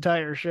this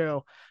entire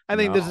show. I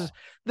think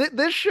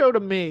this show to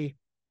me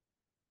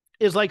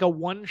is like a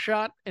one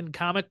shot in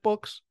comic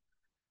books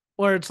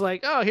where it's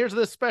like, oh, here's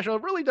this special.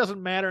 It really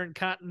doesn't matter in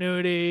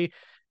continuity,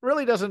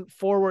 really doesn't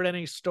forward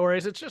any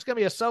stories. It's just going to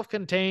be a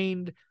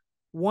self-contained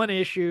one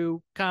issue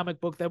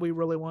comic book that we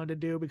really wanted to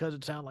do because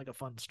it sounded like a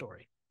fun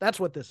story. That's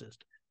what this is.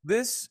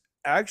 This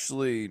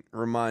actually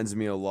reminds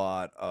me a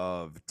lot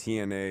of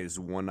TNA's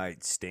One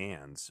Night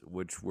Stands,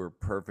 which were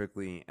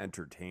perfectly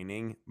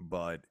entertaining,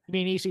 but You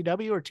mean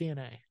ECW or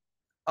TNA?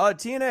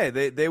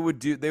 TNA,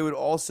 they would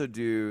also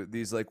do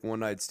these like one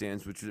night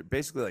stands, which are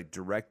basically like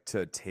direct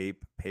to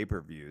tape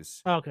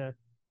pay-per-views. Okay.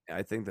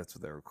 I think that's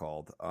what they were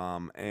called.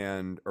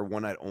 Or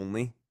one night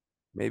only,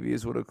 maybe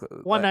is what it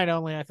One night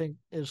only, I think,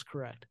 is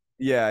correct.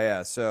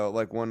 Yeah. So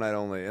like one night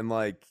only, and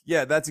like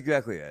that's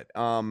exactly it.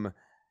 And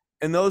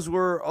those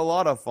were a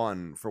lot of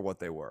fun for what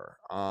they were.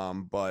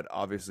 But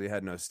obviously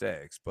had no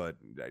stakes. But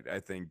I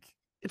think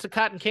it's a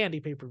cotton candy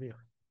pay-per-view.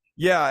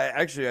 Yeah,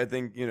 I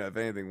think, if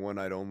anything, one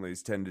night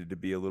onlys tended to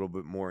be a little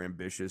bit more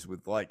ambitious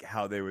with like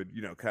how they would,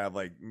 kind of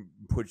like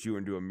put you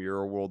into a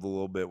mirror world a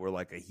little bit where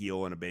like a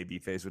heel and a baby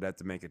face would have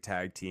to make a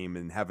tag team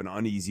and have an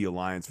uneasy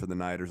alliance for the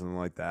night or something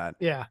like that.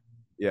 Yeah.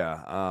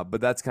 Yeah.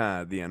 But that's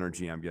kind of the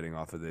energy I'm getting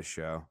off of this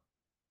show.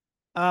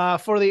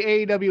 For the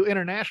AEW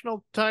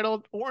International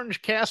title,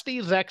 Orange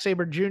Cassidy, Zack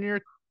Sabre Jr.,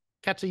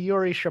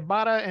 Katsuyori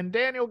Shibata, and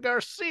Daniel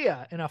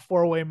Garcia in a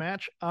 4-way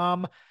match.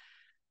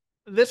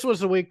 This was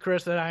the week,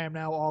 Chris, that I am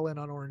now all in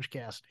on Orange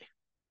Cassidy.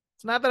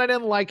 It's not that I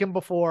didn't like him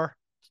before.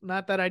 It's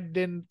not that I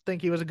didn't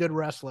think he was a good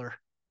wrestler.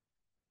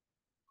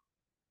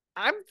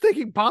 I'm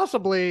thinking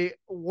possibly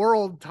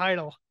world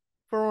title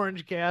for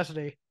Orange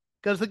Cassidy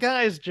because the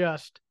guy is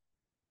just,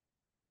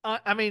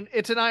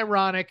 it's an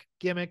ironic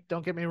gimmick.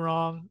 Don't get me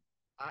wrong.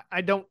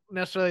 I don't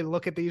necessarily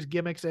look at these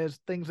gimmicks as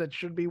things that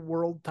should be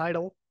world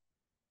title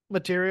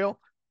material,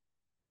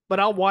 but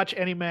I'll watch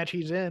any match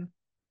he's in.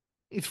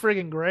 He's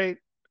freaking great.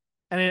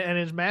 And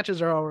his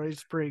matches are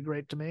always pretty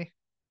great to me.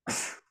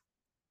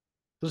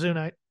 Zoo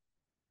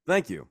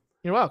Thank you.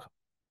 You're welcome.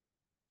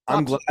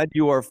 I'm glad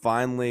you are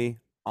finally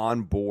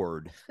on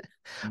board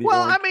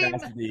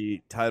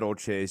the title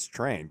chase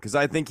train because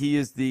I think he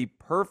is the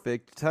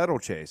perfect title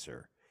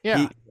chaser.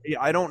 Yeah.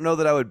 I don't know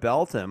that I would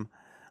belt him,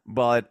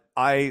 but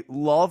I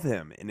love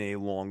him in a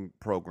long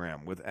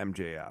program with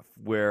MJF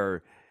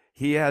where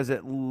he has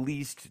at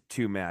least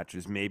 2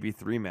 matches, maybe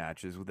 3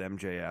 matches with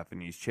MJF,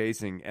 and he's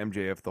chasing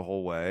MJF the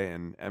whole way,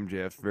 and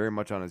MJF's very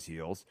much on his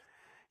heels.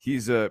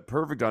 He's a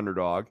perfect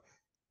underdog.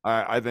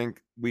 I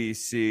think we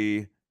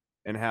see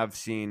and have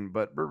seen,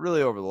 but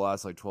really over the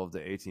last like 12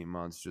 to 18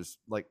 months, just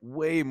like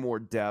way more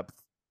depth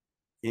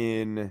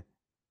in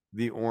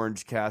the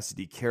Orange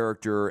Cassidy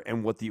character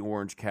and what the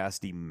Orange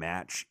Cassidy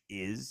match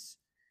is.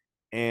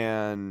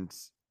 And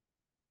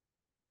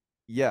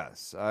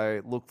yes, I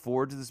look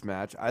forward to this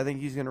match. I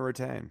think he's going to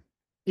retain.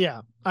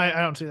 Yeah, I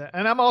don't see that.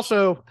 And I'm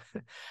also,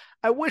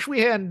 I wish we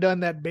hadn't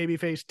done that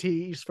babyface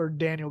tease for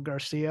Daniel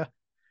Garcia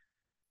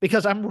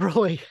because I'm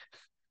really,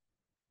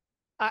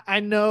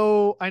 I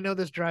know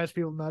this drives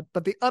people nuts,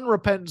 but the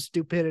unrepentant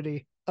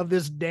stupidity of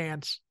this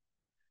dance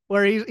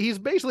where he's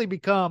basically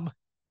become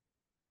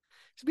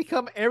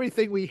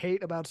everything we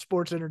hate about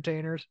sports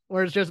entertainers,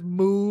 where it's just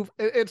move.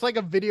 It's like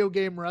a video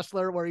game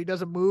wrestler where he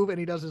doesn't move and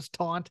he does his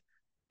taunt.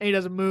 And he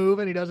doesn't move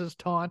and he does his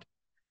taunt.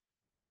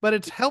 But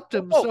it's helped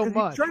him so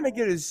much. He's trying to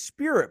get his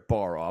spirit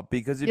bar up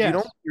because if you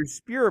don't get your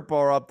spirit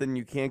bar up, then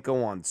you can't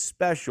go on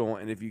special.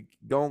 And if you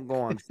don't go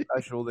on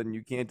special, then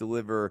you can't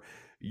deliver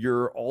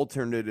your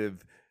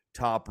alternative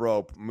top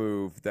rope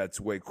move that's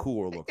way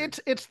cooler looking.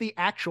 It's the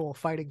actual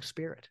fighting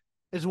spirit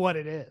is what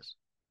it is.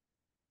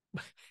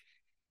 I'm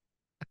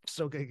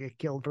so going to get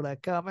killed for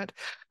that comment.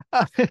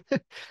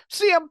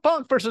 CM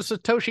Punk versus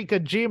Satoshi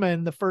Kojima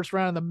in the first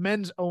round of the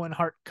men's Owen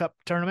Hart Cup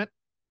tournament.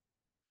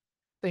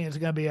 I think it's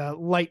going to be a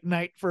light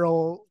night for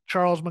old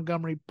Charles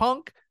Montgomery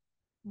Punk.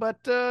 But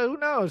who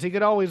knows? He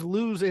could always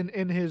lose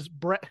in his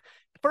Brett.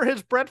 For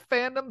his Brett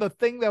fandom, the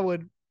thing that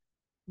would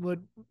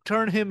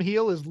turn him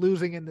heel is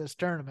losing in this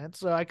tournament.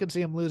 So I could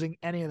see him losing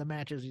any of the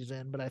matches he's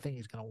in, but I think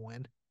he's going to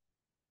win.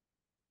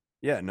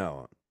 Yeah,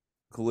 no.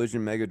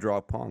 Collision Mega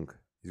Draw Punk.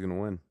 He's going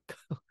to win.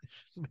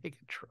 Make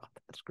a draw.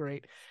 That's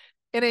great.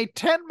 In a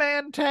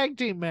 10-man tag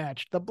team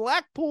match, the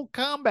Blackpool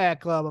Combat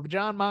Club of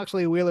Jon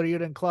Moxley, Wheeler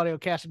Yuta, and Claudio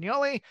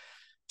Castagnoli,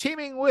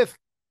 teaming with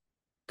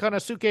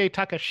Konosuke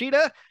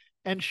Takashita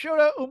and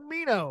Shota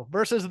Umino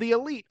versus the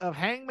Elite of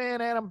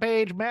Hangman Adam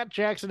Page, Matt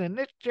Jackson, and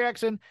Nick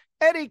Jackson,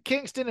 Eddie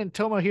Kingston, and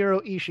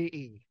Tomohiro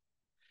Ishii.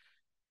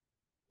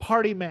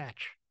 Party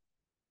match.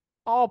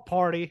 All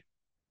party.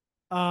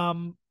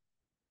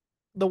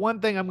 The one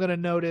thing I'm going to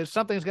note is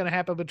something's going to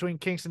happen between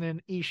Kingston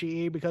and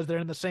Ishii because they're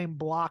in the same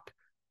block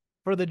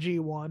for the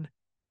G1.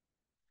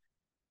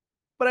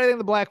 But I think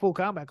the Blackpool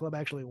Combat Club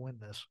actually win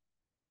this.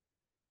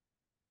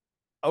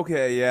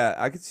 Okay, yeah,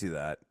 I could see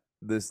that.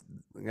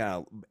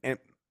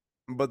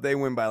 But they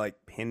win by like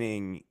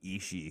pinning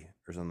Ishii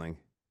or something.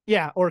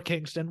 Yeah, or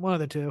Kingston, one of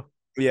the two.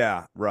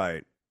 Yeah,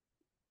 right.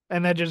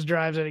 And that just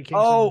drives Eddie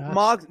Kingston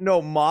nuts.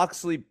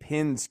 Moxley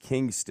pins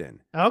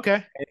Kingston.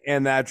 Okay.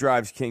 And that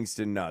drives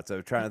Kingston nuts. I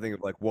was trying to think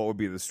of like what would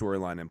be the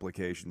storyline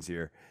implications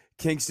here.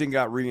 Kingston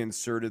got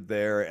reinserted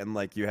there and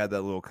like you had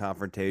that little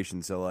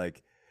confrontation. So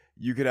like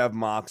you could have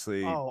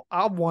Moxley. Oh,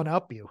 I'll one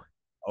up you.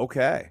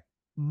 Okay.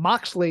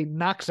 Moxley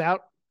knocks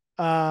out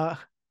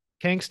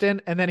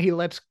Kingston and then he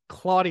lets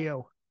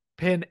Claudio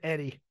pin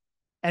Eddie.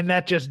 And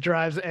that just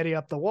drives Eddie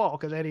up the wall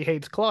because Eddie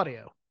hates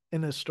Claudio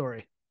in this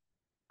story.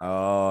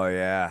 Oh,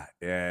 yeah.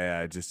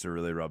 Just to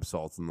really rub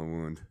salt in the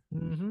wound.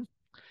 Mm-hmm.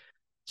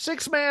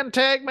 6-man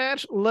tag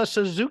match, La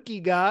Suzuki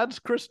Gods,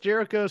 Chris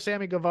Jericho,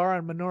 Sammy Guevara,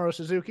 and Minoru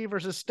Suzuki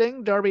versus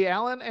Sting, Darby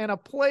Allin, and a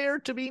player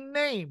to be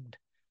named.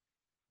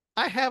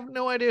 I have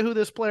no idea who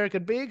this player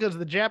could be because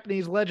the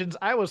Japanese legends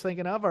I was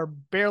thinking of are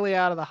barely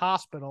out of the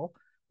hospital,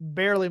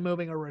 barely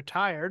moving or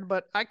retired,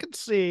 but I could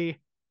see,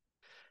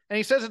 and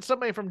he says it's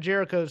somebody from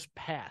Jericho's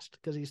past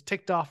because he's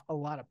ticked off a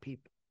lot of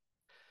people.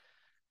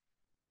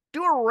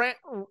 Do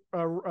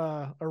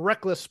a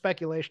reckless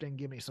speculation and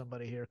give me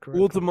somebody here.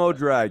 Ultimo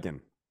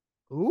Dragon.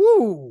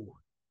 Ooh,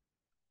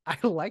 I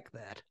like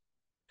that.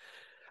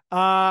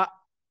 I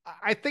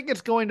think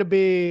it's going to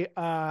be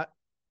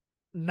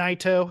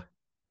Naito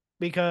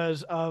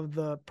because of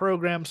the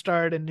program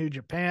start in New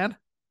Japan.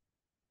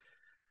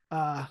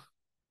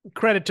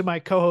 Credit to my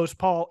co-host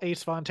Paul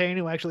Ace Fontaine,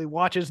 who actually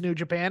watches New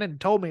Japan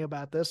and told me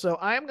about this. So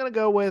I am going to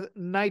go with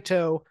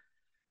Naito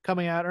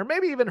coming out, or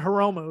maybe even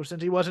Hiromu,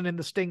 since he wasn't in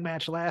the Sting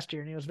match last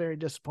year and he was very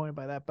disappointed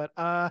by that. But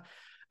I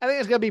think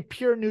it's going to be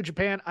pure New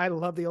Japan. I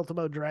love the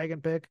Ultimo Dragon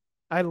pick.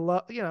 I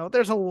love,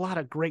 there's a lot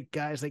of great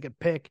guys they could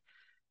pick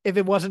if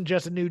it wasn't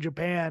just a New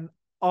Japan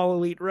All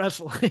Elite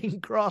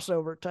Wrestling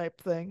crossover type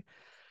thing.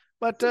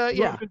 But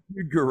yeah.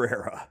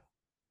 Guerrera.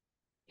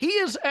 He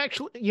is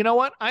actually, you know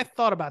what? I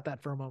thought about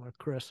that for a moment,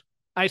 Chris.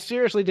 I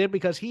seriously did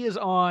because he is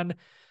on,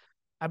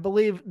 I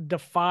believe,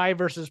 Defy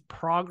versus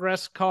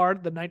Progress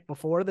card the night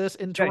before this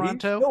in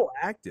Toronto. He's still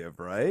active,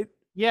 right?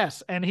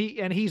 Yes, and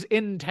he's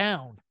in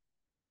town.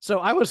 So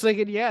I was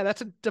thinking, yeah,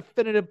 that's a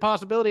definitive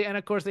possibility. And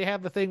of course, they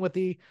have the thing with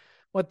the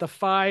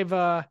five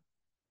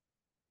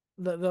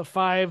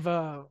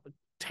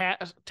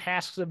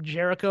tasks of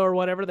Jericho or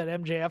whatever that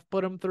MJF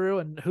put him through,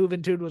 and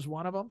Juventud was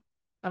one of them.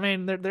 I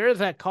mean, there is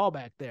that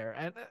callback there,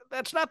 and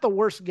that's not the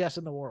worst guess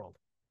in the world,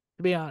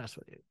 to be honest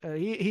with you.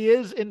 He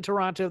is in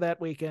Toronto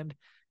that weekend,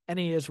 and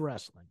he is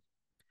wrestling.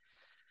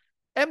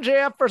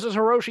 MJF versus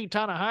Hiroshi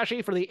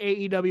Tanahashi for the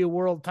AEW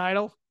World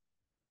Title.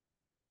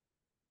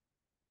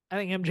 I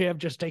think MJF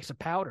just takes a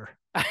powder.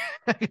 I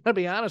gotta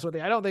be honest with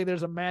you. I don't think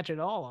there's a match at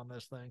all on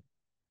this thing.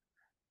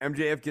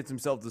 MJF gets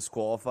himself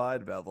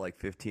disqualified about like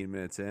 15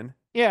 minutes in.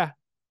 Yeah,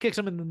 kicks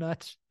him in the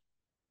nuts.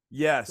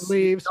 Yes.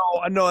 Leaves.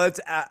 No,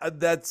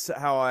 that's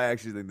how I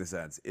actually think this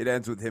ends. It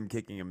ends with him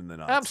kicking him in the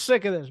nuts. I'm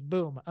sick of this.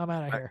 Boom. I'm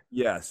out of here.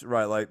 Yes,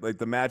 right. Like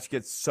the match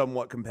gets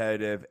somewhat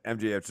competitive.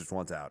 MJF just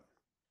wants out.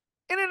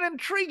 In an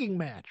intriguing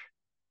match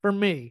for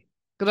me,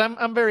 because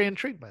I'm very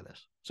intrigued by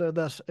this. So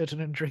thus, it's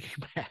an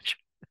intriguing match.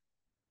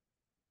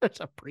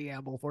 That's a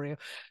preamble for you.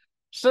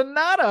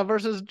 Sonata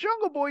versus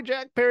Jungle Boy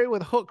Jack Perry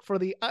with Hook for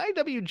the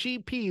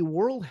IWGP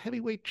World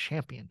Heavyweight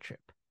Championship.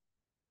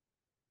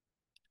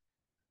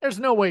 There's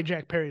no way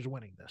Jack Perry's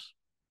winning this.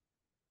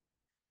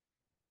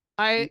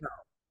 I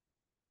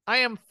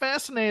am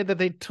fascinated that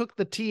they took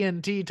the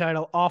TNT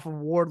title off of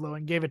Wardlow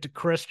and gave it to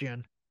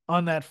Christian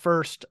on that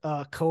first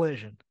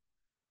collision.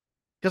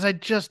 Because I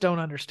just don't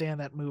understand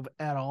that move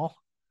at all.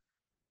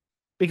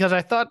 Because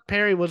I thought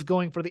Perry was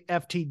going for the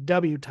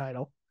FTW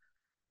title.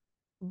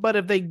 But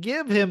if they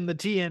give him the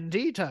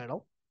TNT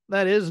title,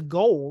 that is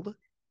gold.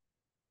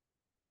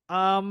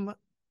 I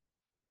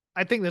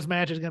think this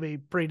match is going to be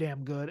pretty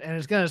damn good, and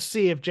it's going to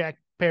see if Jack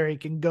Perry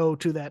can go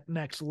to that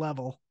next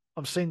level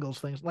of singles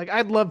things. Like,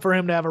 I'd love for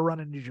him to have a run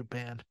in New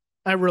Japan.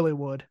 I really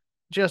would.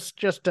 Just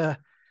to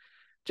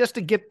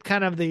get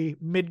kind of the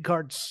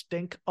mid-card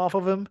stink off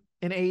of him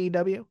in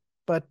AEW.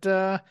 But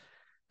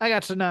I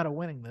got Sonata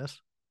winning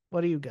this.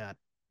 What do you got?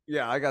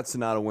 Yeah, I got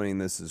Sonata winning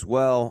this as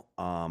well.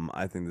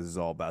 I think this is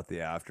all about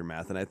the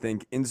aftermath, and I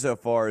think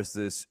insofar as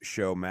this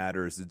show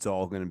matters, it's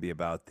all going to be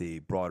about the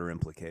broader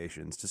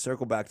implications. To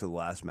circle back to the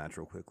last match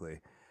real quickly,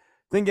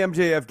 I think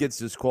MJF gets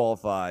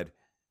disqualified,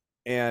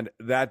 and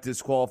that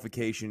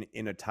disqualification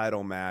in a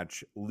title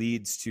match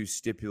leads to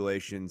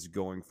stipulations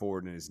going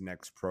forward in his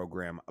next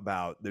program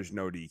about there's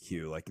no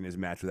DQ, like in his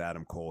match with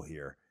Adam Cole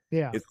here.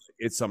 Yeah.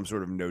 It's some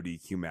sort of no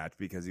DQ match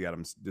because he got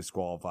him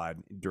disqualified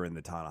during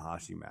the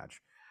Tanahashi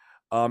match.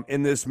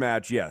 In this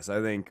match, yes,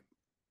 I think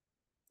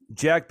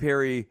Jack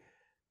Perry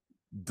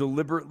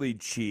deliberately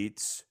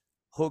cheats.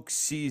 Hook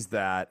sees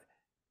that,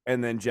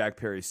 and then Jack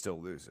Perry still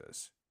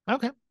loses.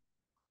 Okay.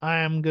 I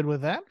am good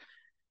with that.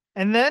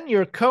 And then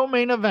your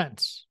co-main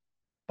events.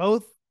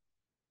 Both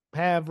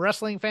have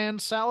wrestling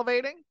fans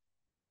salivating.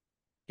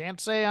 Can't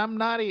say I'm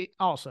not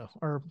also,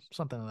 or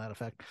something to that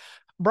effect.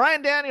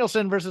 Bryan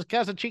Danielson versus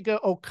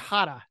Kazuchika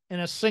Okada in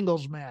a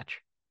singles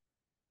match.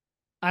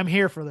 I'm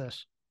here for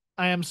this.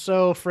 I am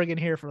so friggin'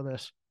 here for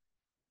this.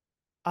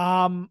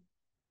 I'm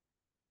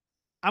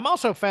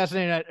also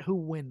fascinated at who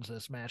wins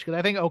this match because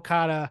I think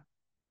Okada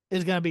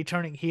is going to be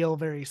turning heel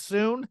very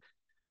soon.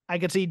 I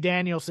could see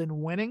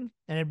Danielson winning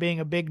and it being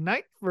a big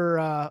night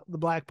for the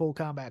Blackpool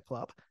Combat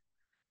Club.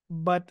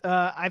 But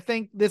I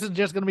think this is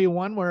just going to be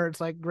one where it's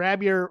like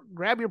grab your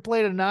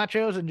plate of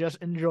nachos and just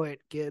enjoy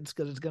it, kids,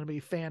 because it's going to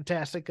be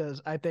fantastic.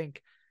 Because I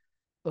think,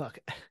 look,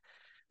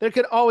 there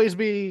could always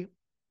be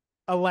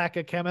a lack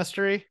of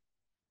chemistry,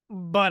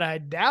 but I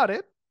doubt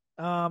it.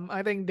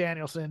 I think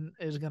Danielson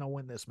is going to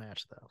win this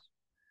match, though.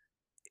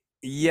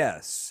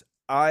 Yes,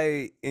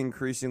 I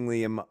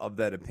increasingly am of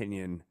that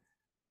opinion,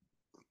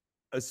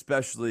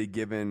 especially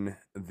given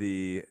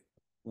the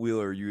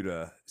Wheeler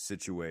Yuta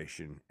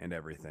situation and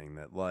everything.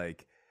 That,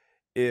 like,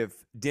 if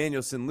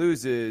Danielson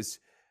loses,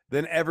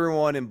 then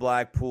everyone in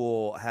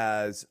Blackpool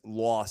has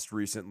lost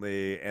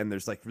recently, and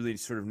there's like really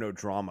sort of no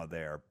drama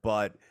there.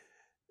 But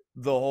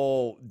the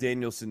whole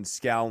Danielson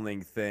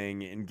scowling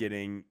thing and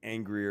getting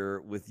angrier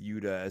with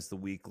Yuta as the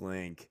weak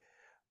link,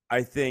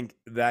 I think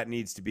that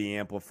needs to be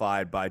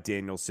amplified by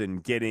Danielson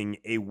getting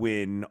a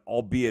win,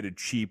 albeit a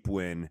cheap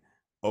win,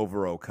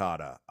 over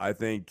Okada. I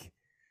think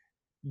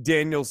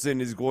Danielson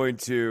is going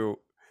to,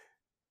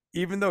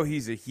 even though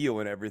he's a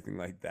heel and everything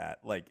like that,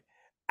 like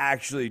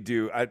actually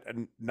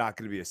I'm not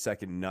going to be a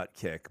second nut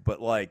kick,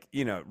 but like,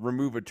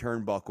 remove a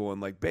turnbuckle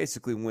and like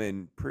basically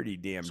win pretty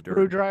damn dirty.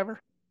 Screwdriver?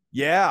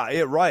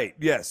 Yeah, right.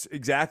 Yes,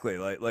 exactly.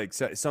 Like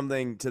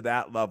something to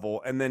that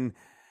level. And then,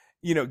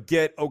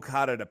 get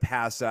Okada to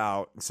pass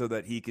out so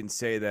that he can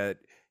say that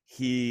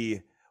he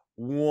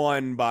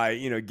won by,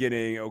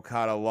 getting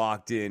Okada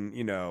locked in,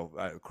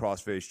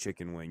 crossface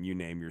chicken wing, you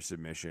name your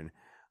submission.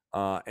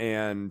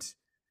 And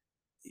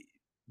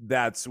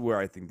that's where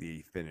I think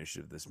the finish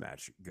of this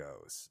match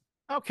goes.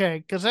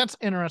 Okay, because that's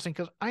interesting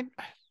because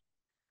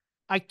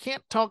I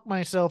can't talk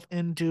myself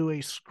into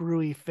a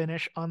screwy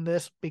finish on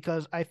this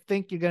because I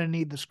think you're going to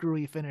need the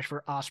screwy finish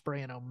for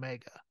Ospreay and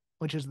Omega,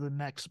 which is the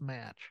next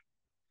match.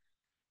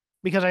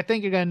 Because I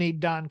think you're going to need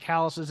Don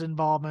Callis'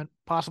 involvement,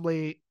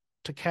 possibly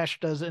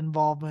Takeshita's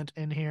involvement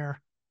in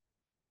here.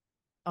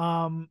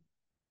 I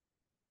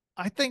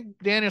think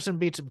Danielson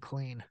beats him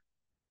clean,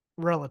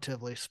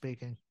 relatively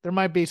speaking. There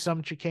might be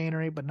some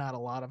chicanery, but not a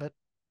lot of it.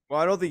 Well,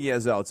 I don't think he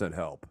has outside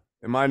help.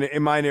 In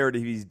my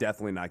narrative, he's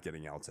definitely not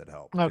getting outside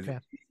help. Okay.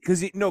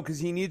 Because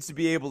he needs to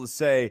be able to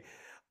say,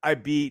 I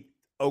beat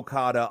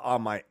Okada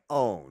on my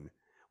own,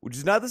 which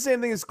is not the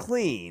same thing as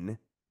clean,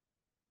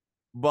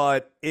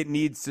 but it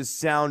needs to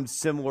sound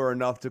similar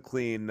enough to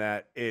clean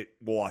that it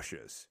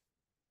washes.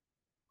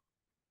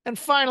 And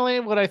finally,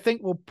 what I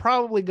think will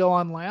probably go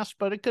on last,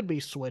 but it could be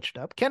switched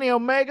up. Kenny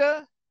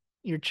Omega,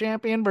 your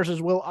champion,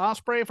 versus Will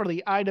Ospreay for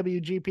the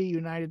IWGP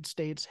United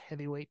States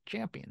Heavyweight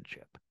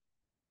Championship.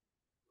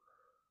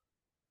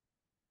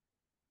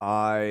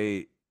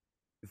 I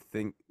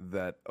think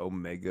that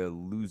Omega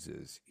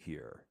loses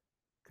here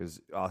because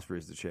Ospreay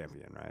is the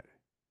champion, right?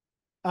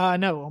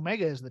 No,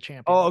 Omega is the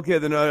champion. Oh, okay.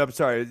 Then I'm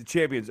sorry. The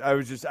champions.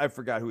 I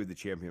forgot who the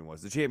champion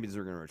was. The champions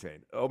are going to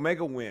retain.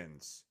 Omega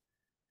wins,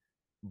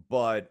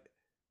 but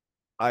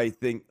I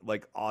think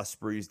like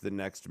Ospreay's the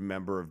next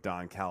member of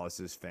Don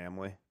Callis'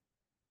 family.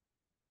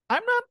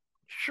 I'm not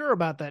sure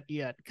about that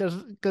yet because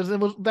it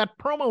was that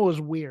promo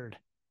was weird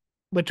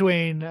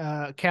between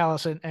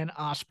Callis and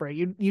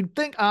Ospreay. You'd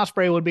think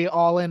Ospreay would be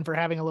all in for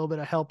having a little bit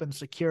of help and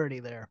security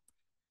there.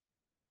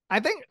 I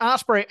think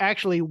Ospreay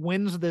actually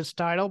wins this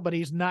title, but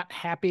he's not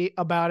happy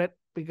about it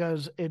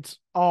because it's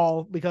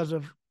all because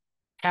of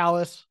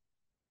Callis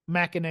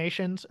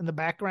machinations in the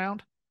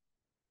background.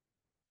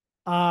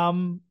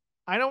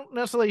 I don't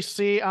necessarily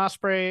see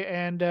Ospreay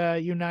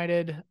and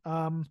United.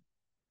 I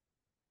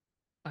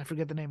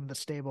forget the name of the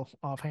stable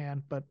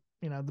offhand, but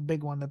the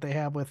big one that they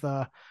have with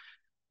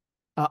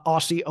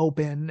Aussie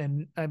Open,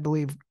 and I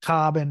believe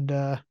Cobb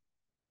and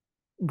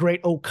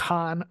Great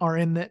Okan are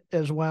in it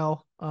as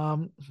well.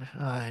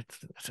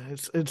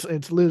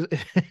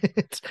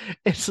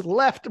 It's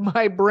left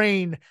my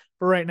brain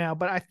for right now,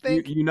 but I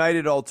think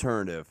United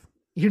Alternative.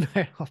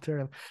 United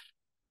Alternative.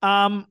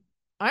 I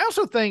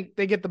also think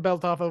they get the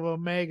belt off of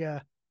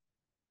Omega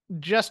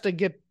just to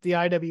get the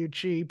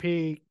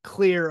IWGP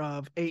clear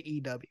of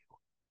AEW.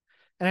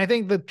 And I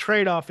think the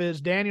trade-off is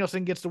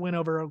Danielson gets the win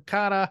over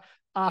Okada,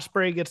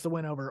 Ospreay gets the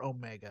win over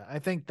Omega. I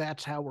think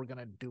that's how we're going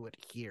to do it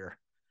here,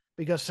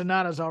 because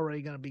Sonata's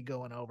already going to be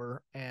going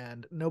over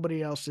and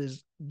nobody else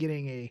is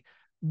getting a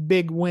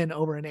big win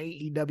over an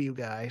AEW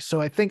guy.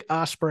 So I think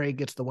Ospreay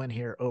gets the win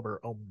here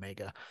over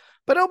Omega.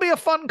 But it'll be a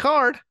fun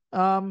card.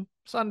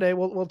 Sunday,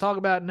 we'll talk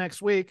about it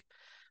next week.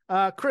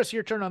 Chris,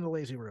 your turn on the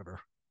Lazy River.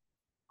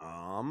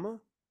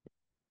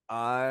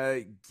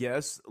 I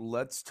guess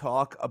let's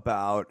talk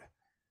about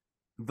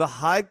the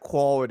high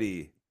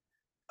quality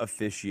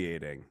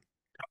officiating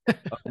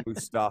of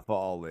Mustafa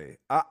Ali.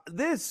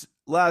 This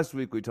last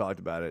week we talked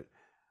about it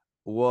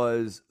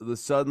was the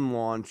sudden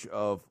launch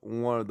of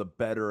one of the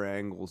better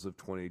angles of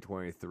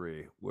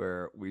 2023,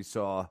 where we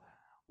saw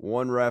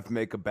one ref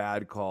make a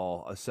bad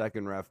call, a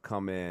second ref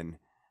come in,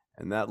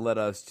 and that led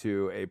us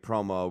to a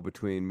promo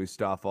between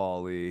Mustafa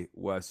Ali,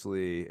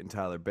 Wesley, and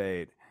Tyler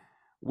Bate,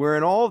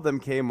 wherein all of them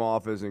came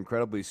off as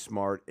incredibly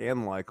smart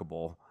and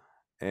likable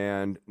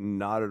and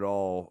not at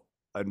all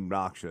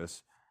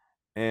obnoxious.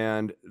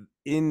 And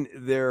in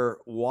their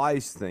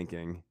wise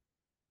thinking,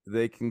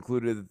 they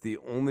concluded that the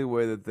only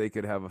way that they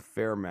could have a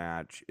fair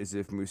match is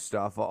if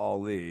Mustafa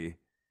Ali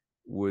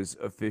was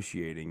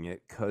officiating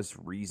it, 'cause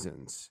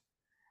reasons.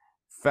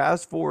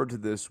 Fast forward to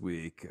this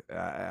week,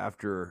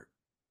 after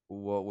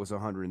what was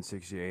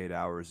 168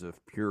 hours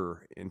of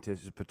pure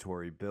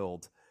anticipatory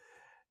build,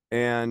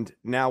 and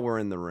now we're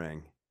in the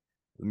ring.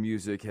 The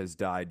music has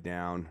died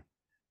down.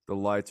 The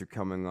lights are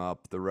coming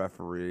up. The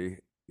referee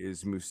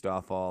is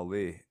Mustafa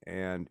Ali,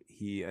 and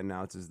he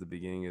announces the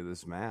beginning of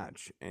this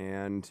match.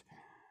 And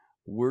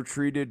we're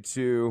treated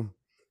to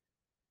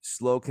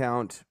slow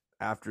count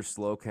after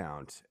slow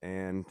count.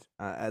 And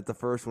at the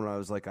first one, I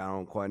was like, I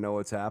don't quite know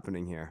what's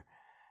happening here.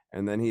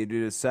 And then he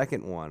did a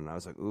second one, and I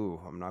was like,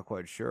 ooh, I'm not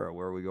quite sure.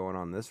 Where are we going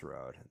on this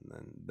road?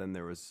 And then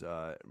there was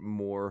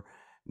more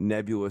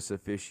nebulous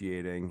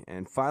officiating,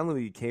 and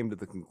finally we came to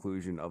the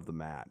conclusion of the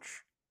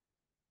match.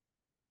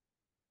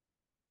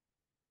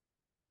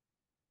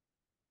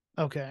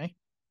 Okay.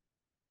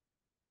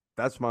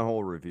 That's my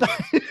whole review.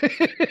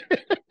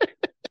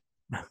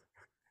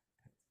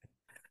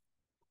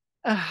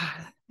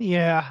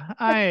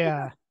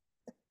 Yeah,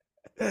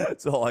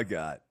 That's all I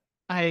got.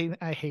 I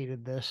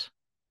hated this.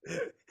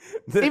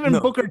 Even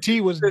Booker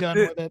T was done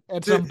with it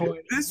at some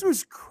point. This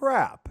was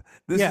crap.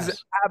 This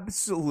is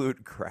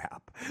absolute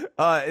crap.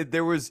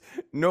 There was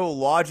no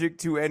logic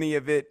to any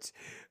of it.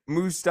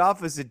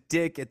 Mustafa's a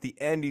dick at the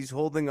end. He's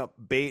holding up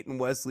Bate and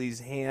Wesley's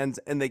hands,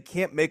 and they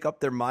can't make up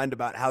their mind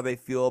about how they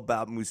feel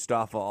about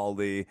Mustafa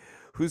Ali,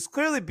 who's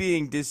clearly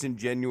being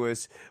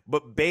disingenuous,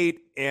 but Bate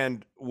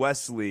and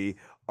Wesley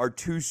are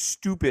too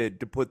stupid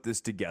to put this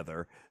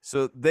together.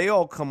 So they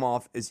all come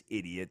off as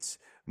idiots.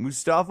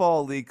 Mustafa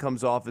Ali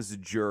comes off as a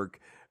jerk.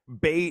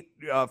 Bate,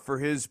 for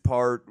his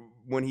part,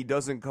 when he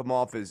doesn't come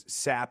off as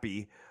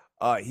sappy,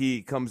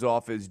 he comes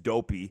off as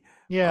dopey.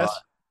 Yes.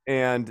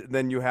 And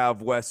then you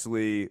have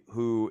Wesley,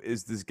 who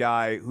is this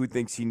guy who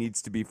thinks he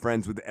needs to be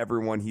friends with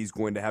everyone he's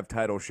going to have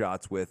title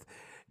shots with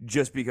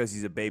just because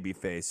he's a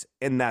babyface,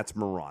 and that's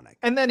moronic.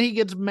 And then he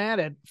gets mad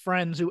at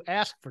friends who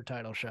ask for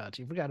title shots.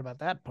 You forgot about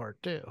that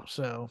part, too.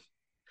 So,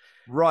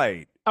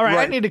 right. All right,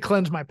 I need to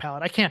cleanse my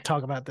palate. I can't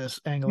talk about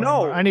this angle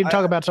anymore. I need to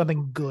talk about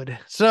something good.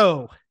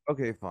 So,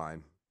 okay,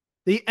 fine.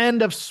 The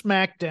end of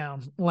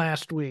SmackDown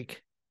last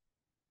week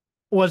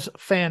was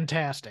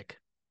fantastic.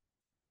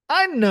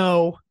 I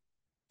know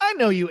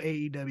you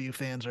AEW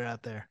fans are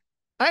out there.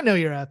 I know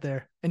you're out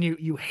there, and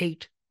you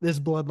hate this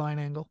bloodline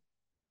angle,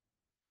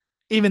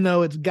 even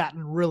though it's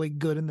gotten really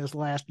good in this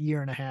last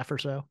year and a half or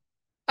so.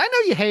 I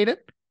know you hate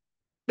it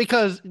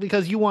because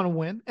you want to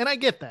win, and I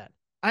get that.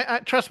 I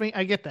trust me,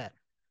 I get that.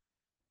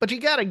 But you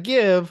got to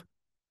give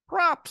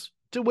props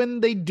to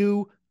when they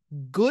do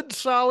good,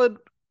 solid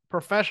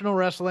professional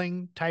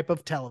wrestling type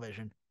of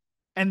television.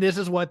 And this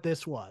is what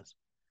this was.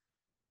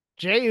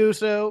 Jey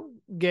Uso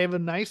gave a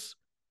nice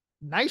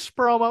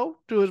promo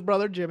to his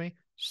brother Jimmy,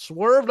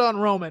 swerved on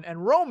Roman,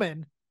 and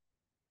Roman,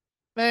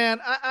 man,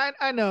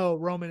 I know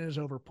Roman is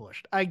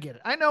overpushed. I get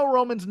it. I know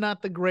Roman's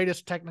not the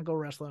greatest technical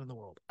wrestler in the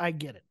world. I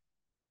get it.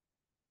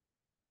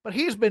 But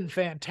he's been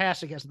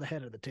fantastic as the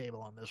head of the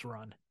table on this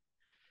run.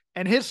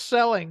 And his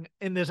selling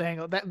in this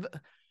angle,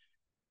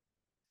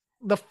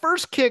 the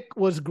first kick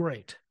was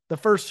great. The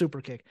first super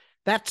kick.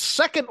 That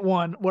second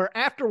one, where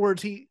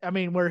afterwards he's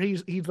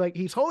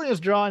holding his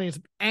jaw and he's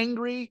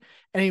angry,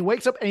 and he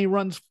wakes up and he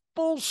runs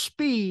full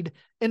speed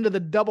into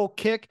the double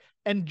kick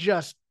and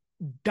just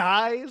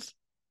dies.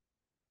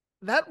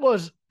 That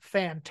was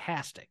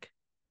fantastic.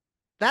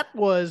 That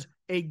was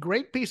a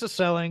great piece of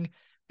selling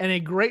and a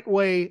great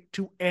way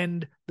to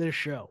end the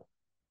show.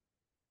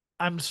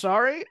 I'm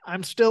sorry,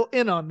 I'm still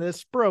in on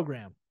this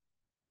program.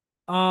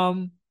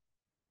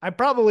 I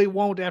probably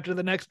won't after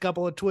the next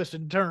couple of twists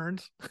and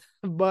turns,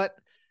 but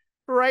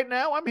right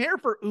now I'm here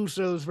for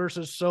Usos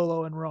versus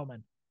Solo and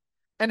Roman.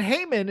 And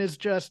Heyman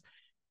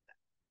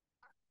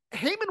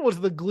was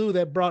the glue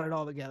that brought it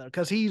all together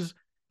because he's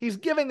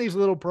giving these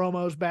little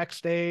promos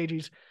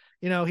backstage.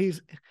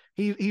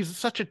 He's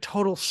such a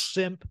total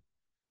simp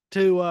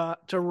to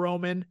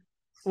Roman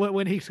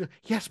when he's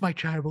yes, my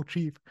tribal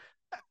chief.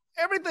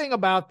 Everything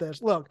about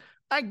this. Look,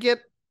 I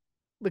get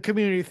the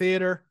community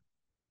theater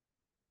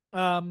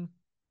um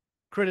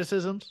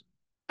criticisms.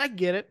 I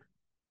get it.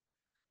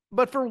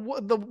 But for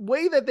the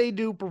way that they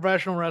do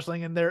professional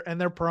wrestling and their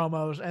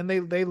promos, and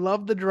they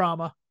love the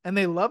drama and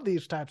they love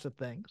these types of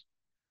things.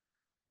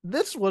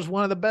 This was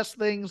one of the best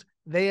things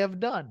they have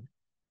done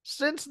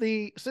since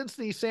the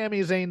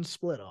Sami Zayn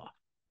split off,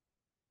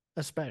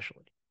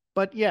 especially.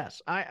 But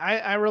yes,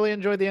 I really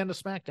enjoyed the end of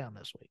SmackDown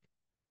this week.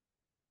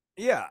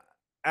 Yeah.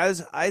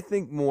 As I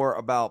think more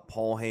about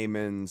Paul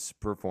Heyman's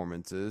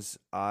performances,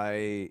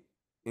 I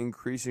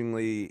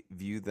increasingly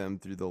view them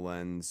through the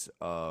lens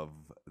of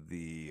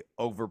the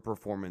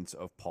overperformance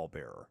of Paul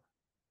Bearer.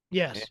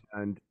 Yes.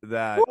 And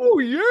that Oh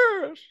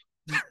yes.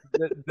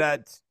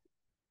 that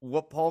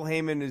what Paul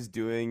Heyman is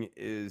doing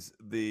is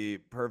the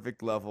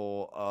perfect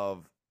level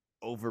of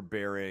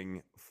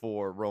overbearing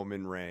for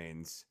Roman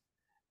Reigns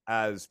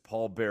as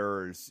Paul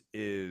Bearer's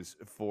is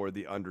for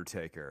The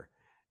Undertaker.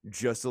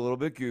 Just a little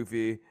bit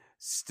goofy,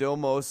 still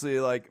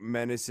mostly like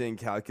menacing,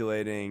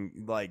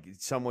 calculating, like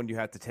someone you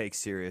have to take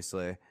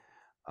seriously.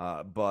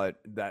 But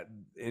that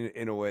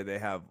in a way they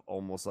have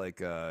almost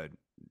like a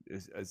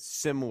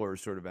similar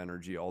sort of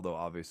energy, although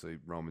obviously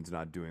Roman's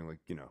not doing like,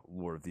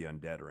 Lord of the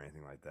Undead or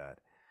anything like that.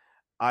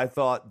 I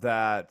thought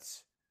that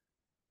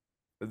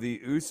the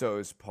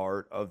Usos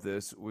part of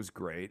this was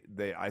great.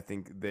 I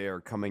think they are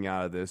coming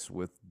out of this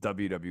with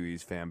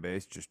WWE's fan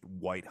base just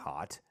white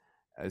hot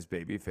as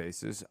baby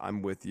faces.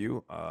 I'm with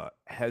you.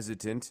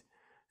 Hesitant,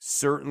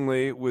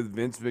 certainly with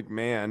Vince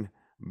McMahon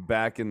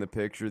back in the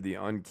picture, the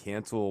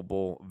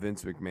uncancelable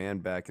Vince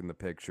McMahon back in the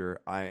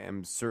picture. I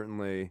am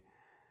certainly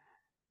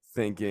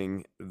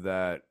thinking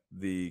that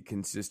the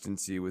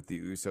consistency with the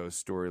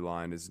Usos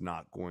storyline is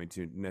not going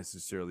to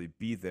necessarily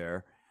be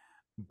there.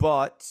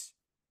 But,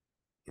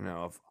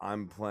 if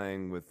I'm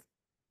playing with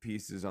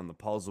pieces on the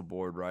puzzle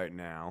board right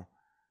now,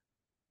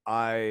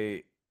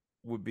 I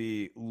would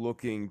be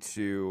looking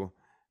to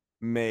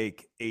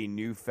make a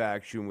new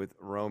faction with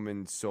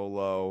Roman,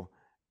 Solo,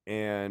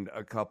 and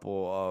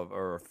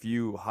a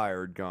few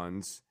hired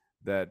guns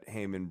that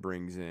Heyman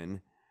brings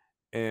in,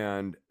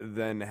 and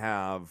then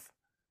have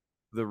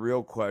the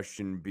real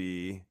question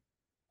be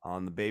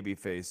on the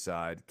babyface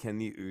side, can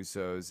the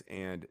Usos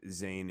and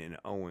Zayn and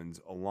Owens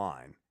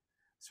align?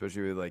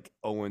 Especially with like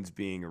Owens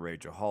being a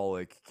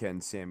rageaholic,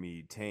 can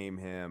Sammy tame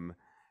him?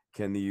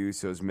 Can the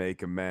Usos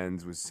make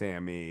amends with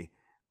Sammy?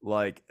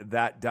 Like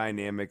that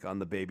dynamic on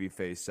the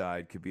babyface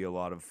side could be a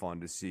lot of fun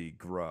to see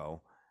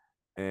grow.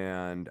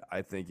 And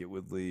I think it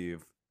would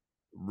leave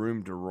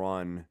room to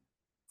run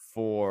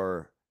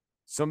for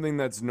something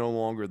that's no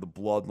longer the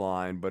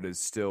bloodline, but is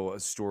still a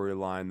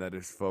storyline that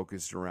is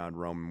focused around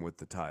Roman with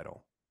the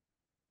title.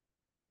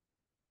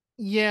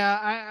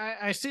 Yeah,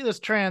 I see this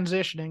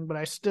transitioning, but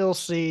I still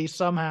see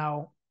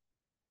somehow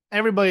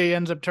everybody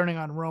ends up turning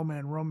on Roman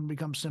and Roman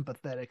becomes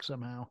sympathetic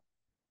somehow.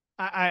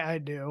 I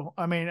do.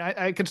 I mean,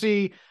 I could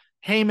see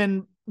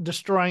Heyman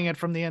destroying it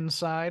from the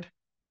inside.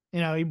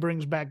 He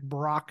brings back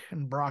Brock,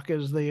 and Brock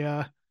is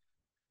the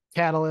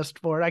catalyst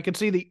for it. I could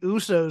see the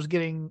Usos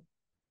getting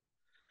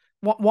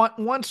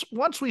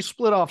once we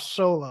split off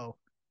Solo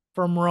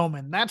from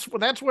Roman. That's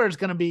where it's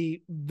going to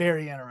be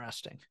very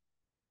interesting.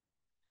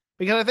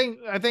 Because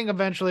I think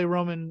eventually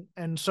Roman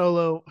and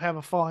Solo have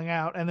a falling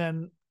out, and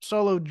then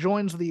Solo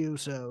joins the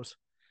Usos,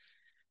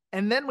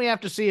 and then we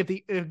have to see if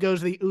it goes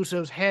to the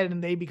Usos' head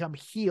and they become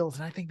heels,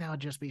 and I think that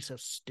would just be so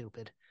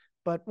stupid.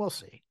 But we'll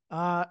see.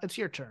 It's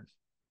your turn.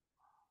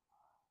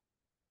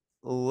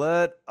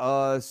 Let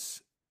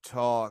us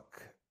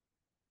talk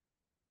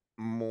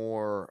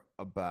more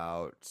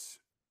about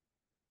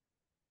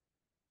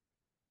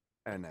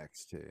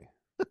NXT.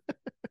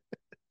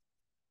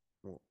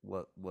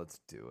 Let's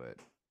do it.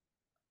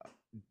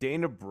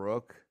 Dana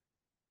Brooke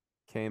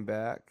came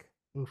back.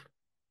 Oof.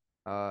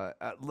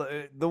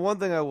 The one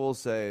thing I will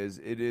say is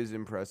it is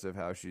impressive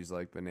how she's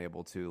like been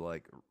able to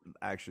like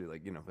actually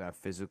like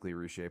physically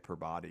reshape her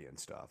body and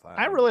stuff.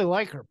 I really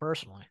like her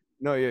personally.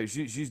 No, yeah,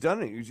 she's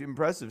done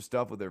impressive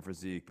stuff with her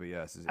physique, but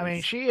yes, I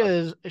mean she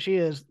is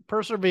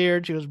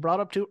persevered. She was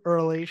brought up too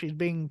early. She's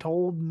being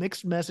told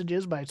mixed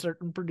messages by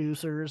certain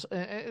producers.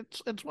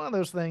 It's one of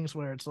those things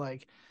where it's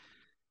like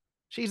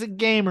she's a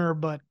gamer,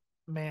 but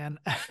man.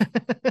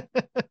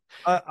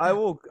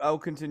 I'll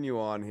continue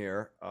on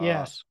here.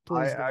 Yes,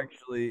 please. I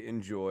actually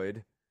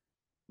enjoyed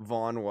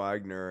Von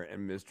Wagner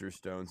and Mr.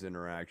 Stone's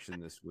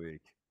interaction this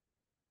week.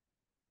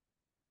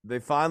 They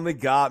finally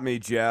got me,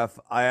 Jeff.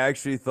 I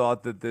actually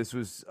thought that this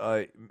was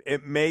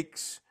it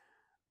makes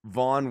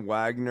Von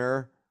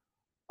Wagner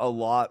a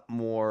lot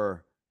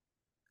more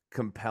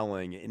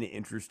compelling and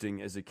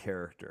interesting as a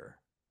character.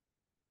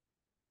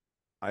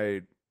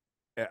 I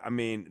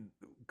mean,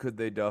 could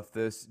they duff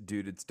this?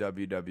 Dude, it's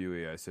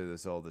WWE. I say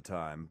this all the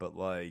time, but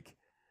like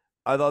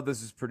I thought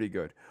this was pretty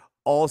good.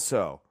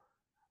 Also,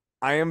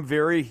 I am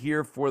very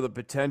here for the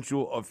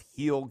potential of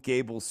heel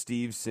Gable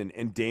Steveson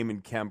and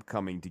Damon Kemp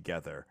coming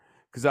together.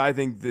 Because I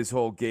think this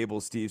whole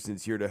Gable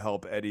Stevenson's here to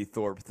help Eddie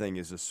Thorpe thing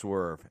is a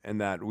swerve,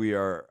 and that we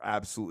are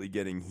absolutely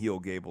getting heel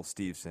Gable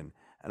Steveson,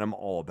 and I'm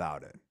all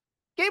about it.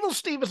 Gable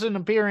Stevenson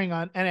appearing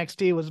on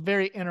NXT was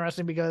very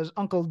interesting because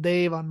Uncle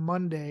Dave on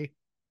Monday,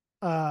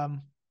 or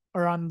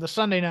on the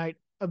Sunday Night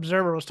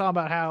Observer, was talking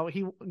about how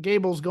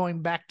Gable's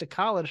going back to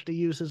college to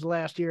use his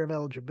last year of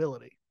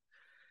eligibility.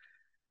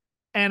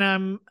 And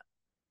I'm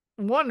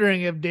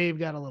wondering if Dave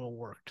got a little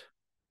worked.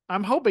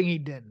 I'm hoping he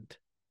didn't.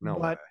 No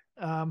but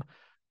way.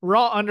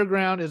 Raw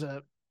Underground is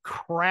a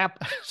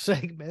crap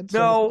segment.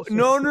 No. It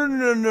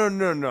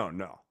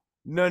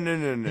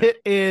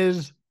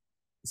is.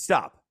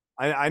 Stop.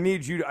 I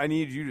need you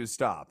to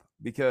stop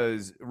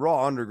because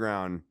Raw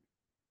Underground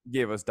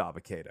gave us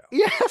Dabba-Kato.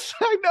 Yes,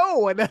 I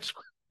know, and that's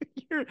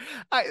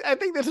I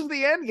think this is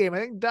the end game.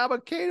 I think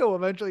Dabba-Kato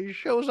eventually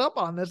shows up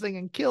on this thing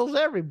and kills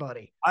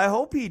everybody. I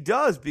hope he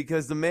does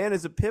because the man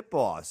is a pit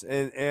boss,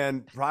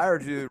 and prior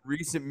to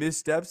recent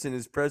missteps in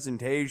his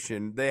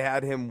presentation, they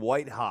had him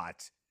white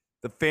hot.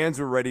 The fans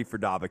were ready for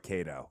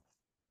Dabba-Kato.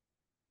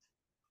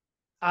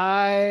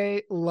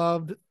 I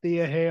loved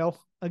Thea Hale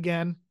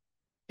again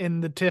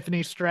in the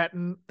Tiffany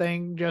Stratton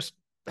thing, just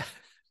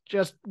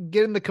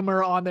getting the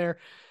Kimura on there.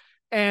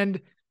 And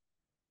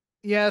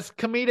yes,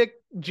 comedic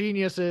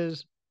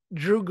geniuses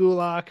Drew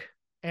Gulak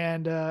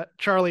and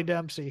Charlie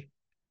Dempsey.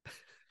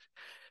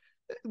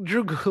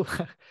 Drew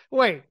Gulak.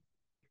 Wait,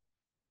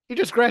 he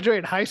just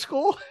graduated high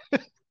school?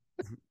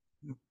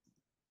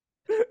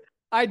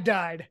 I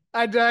died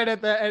at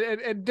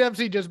that, and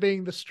Dempsey just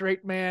being the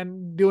straight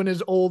man doing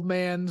his old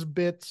man's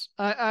bits.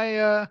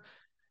 I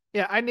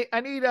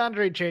need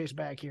Andre Chase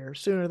back here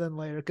sooner than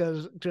later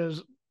because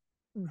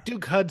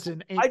Duke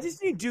Hudson. I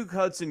just need Duke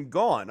Hudson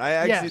gone. I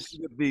actually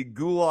think that the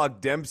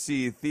Gulak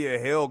Dempsey Thea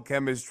Hale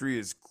chemistry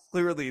is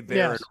clearly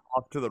there and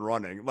off to the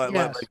running.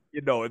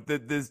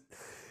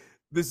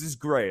 This is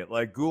great.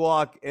 Like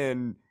Gulak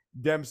and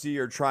Dempsey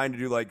are trying to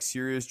do like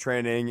serious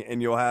training, and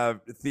you'll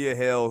have Thea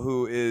Hale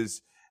who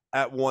is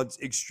at once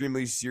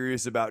extremely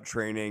serious about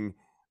training,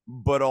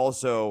 but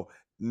also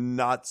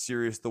not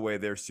serious the way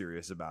they're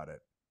serious about it.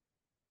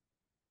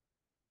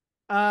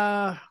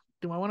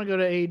 Do I want to go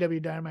to AEW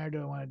Dynamite or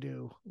do I want to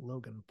do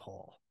Logan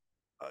Paul?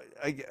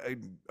 I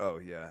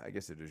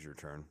guess it is your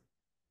turn.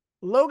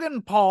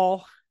 Logan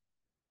Paul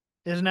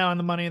is now in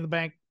the Money in the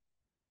Bank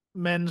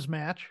men's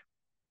match.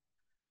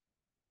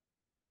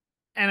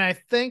 And I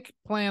think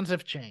plans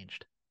have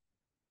changed.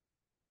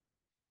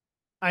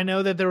 I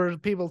know that there were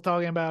people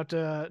talking about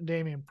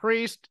Damian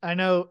Priest. I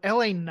know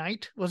LA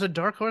Knight was a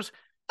dark horse.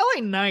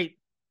 LA Knight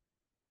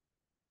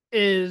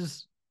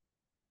is...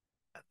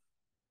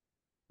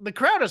 The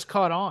crowd has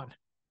caught on.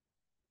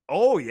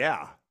 Oh,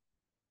 yeah.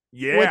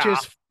 Yeah. Which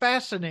is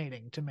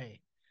fascinating to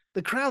me.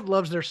 The crowd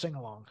loves their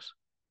sing-alongs.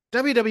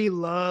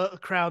 WWE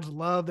crowds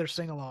love their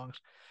sing-alongs.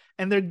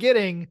 And they're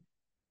getting,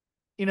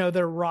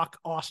 their Rock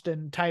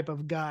Austin type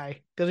of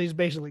guy because he's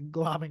basically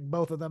globbing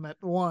both of them at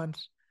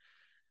once.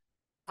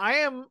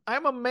 I'm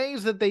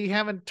amazed that they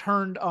haven't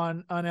turned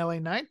on LA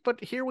Knight,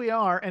 but here we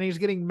are, and he's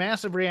getting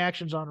massive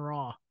reactions on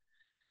Raw.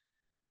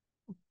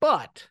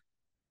 But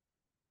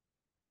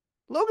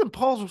Logan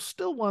Paul's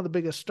still one of the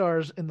biggest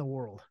stars in the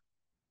world.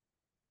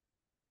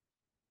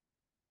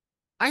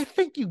 I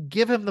think you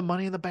give him the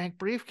Money in the Bank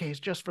briefcase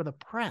just for the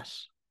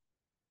press.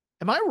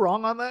 Am I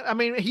wrong on that? I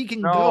mean, he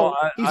can go.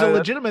 He's a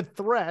legitimate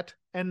threat,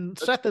 and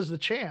Seth is the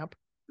champ.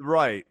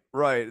 Right.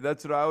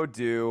 That's what I would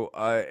do.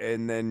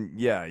 And then,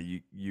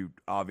 you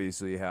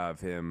obviously have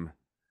him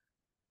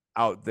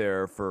out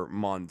there for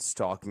months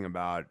talking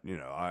about,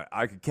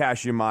 I could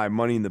cash in my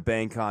Money in the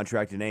Bank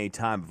contract at any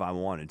time if I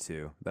wanted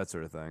to, that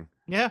sort of thing.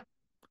 Yeah.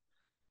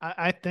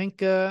 I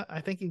think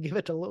you give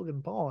it to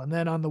Logan Paul. And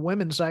then on the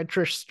women's side,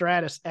 Trish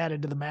Stratus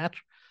added to the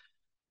match.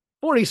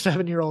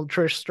 47-year-old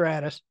Trish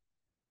Stratus.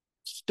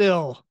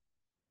 Still.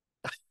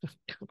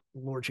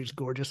 Lord, she's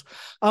gorgeous.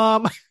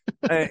 And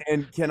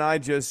can I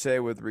just say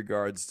with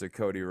regards to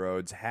Cody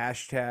Rhodes,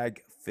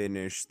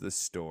 #finish the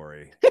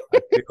story. I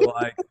feel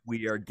like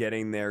we are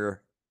getting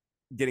there,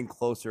 getting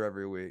closer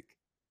every week.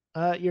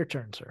 Your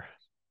turn, sir.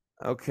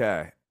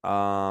 Okay.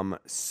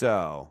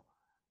 So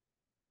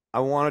I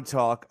want to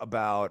talk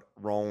about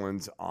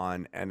Rollins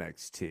on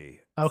NXT.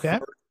 Okay.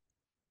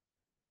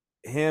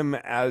 Him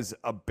as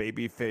a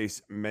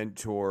babyface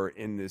mentor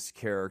in this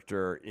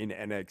character in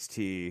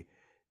NXT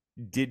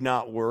did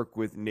not work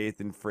with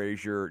Nathan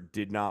Frazier,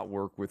 did not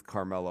work with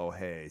Carmelo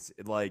Hayes.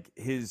 Like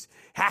his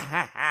you're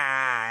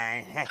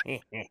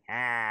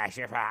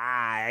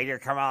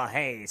Carmelo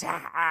Hayes,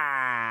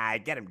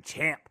 get him,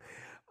 champ.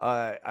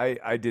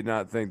 I did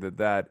not think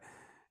that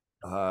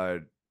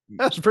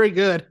that's pretty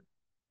good.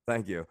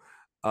 Thank you.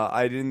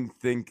 I didn't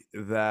think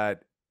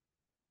that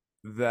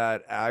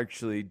that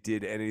actually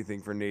did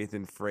anything for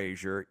Nathan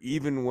Frazier,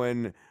 even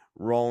when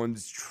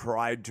Rollins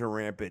tried to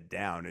ramp it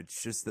down.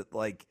 It's just that,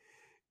 like,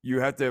 you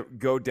have to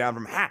go down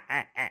from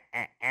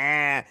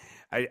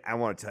I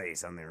want to tell you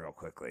something real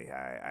quickly.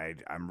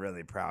 I'm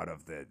really proud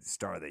of the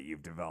star that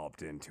you've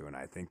developed into, and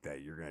I think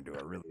that you're going to do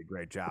a really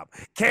great job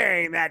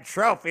carrying that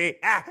trophy.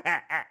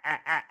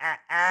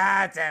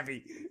 It's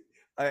heavy.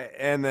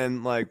 And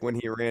then, like, when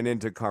he ran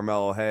into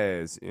Carmelo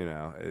Hayes,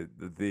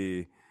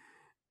 the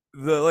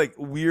like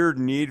weird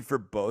need for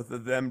both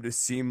of them to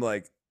seem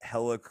like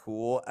hella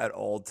cool at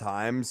all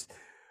times.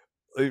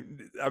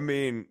 I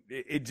mean,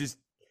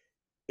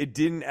 it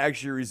didn't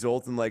actually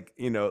result in, like,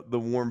 the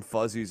warm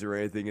fuzzies or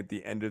anything at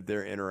the end of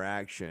their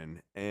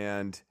interaction.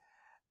 And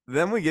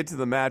then we get to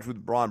the match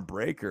with Braun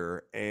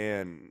Breaker,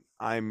 and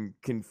I'm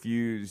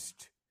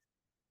confused.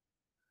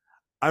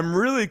 I'm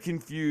really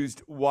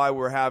confused why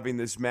we're having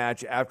this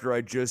match after I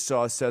just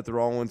saw Seth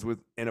Rollins with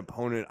an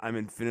opponent I'm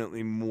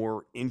infinitely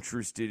more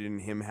interested in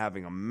him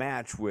having a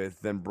match with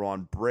than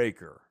Braun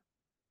Breaker.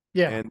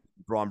 Yeah. And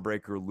Braun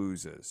Breaker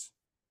loses.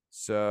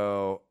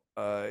 So,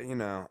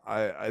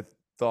 I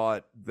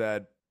thought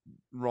that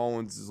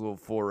Rollins' little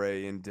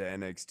foray into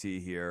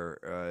NXT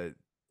here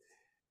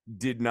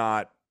did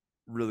not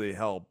really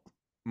help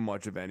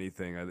much of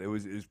anything. It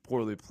was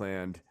poorly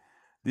planned.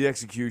 The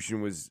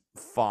execution was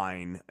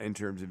fine in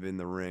terms of in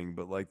the ring,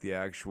 but like the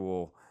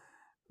actual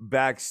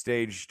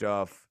backstage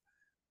stuff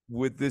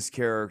with this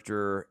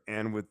character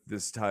and with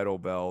this title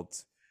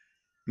belt,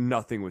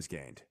 nothing was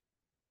gained.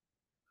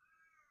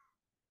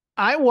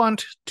 I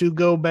want to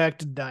go back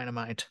to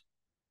Dynamite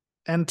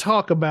and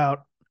talk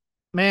about,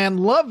 man,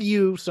 love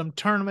you some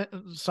tournament,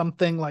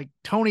 something like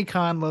Tony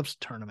Khan loves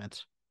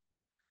tournaments.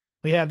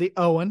 We have the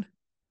Owen.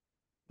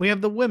 We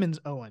have the women's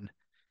Owen.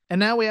 And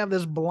now we have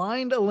this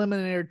blind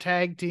eliminator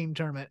tag team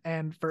tournament.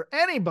 And for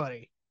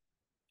anybody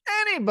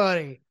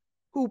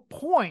who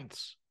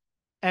points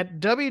at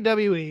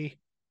WWE,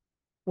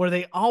 where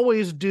they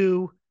always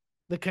do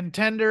the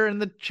contender and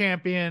the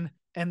champion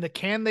and the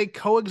can they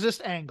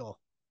coexist angle,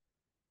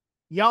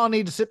 y'all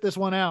need to sit this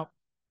one out,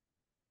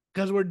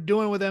 because we're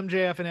doing with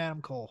MJF and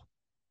Adam Cole.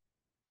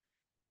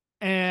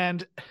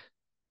 And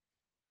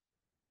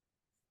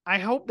I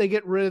hope they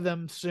get rid of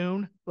them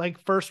soon,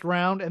 like first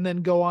round, and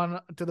then go on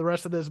to the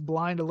rest of this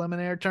blind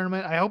eliminator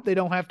tournament. I hope they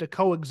don't have to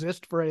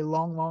coexist for a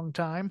long, long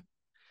time.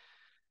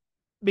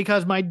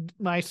 Because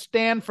my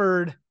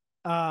Stanford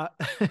I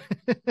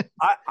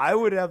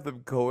would have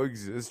them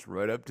coexist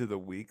right up to the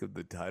week of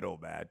the title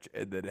match,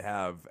 and then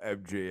have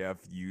MJF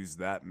use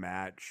that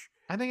match.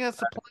 I think that's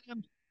the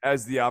plan.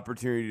 As the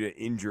opportunity to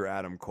injure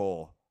Adam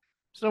Cole.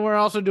 So we're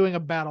also doing a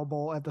battle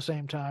bowl at the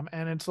same time.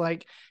 And it's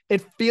like,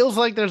 it feels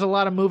like there's a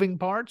lot of moving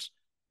parts,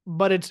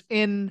 but it's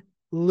in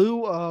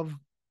lieu of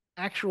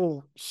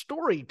actual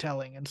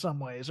storytelling in some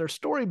ways, or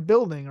story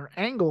building, or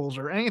angles,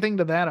 or anything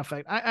to that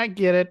effect. I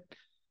get it.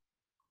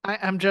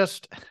 I'm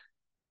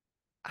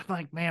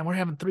like, man, we're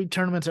having 3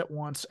 tournaments at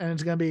once, and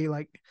it's going to be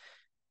like,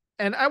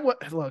 and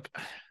look,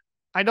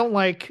 I don't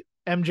like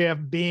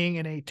MJF being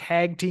in a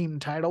tag team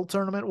title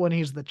tournament when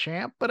he's the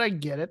champ, but I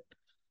get it.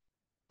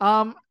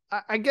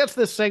 I guess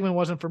this segment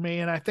wasn't for me,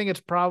 and I think it's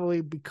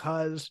probably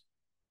because,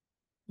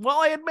 well,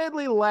 I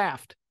admittedly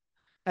laughed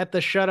at the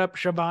Shut Up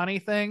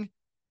Shivani thing.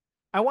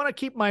 I want to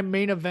keep my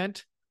main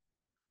event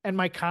and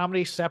my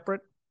comedy separate,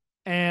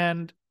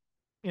 and,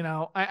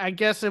 I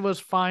guess it was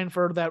fine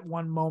for that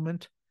one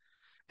moment,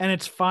 and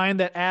it's fine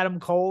that Adam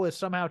Cole is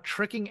somehow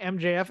tricking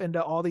MJF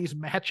into all these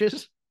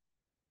matches,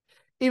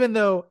 even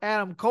though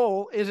Adam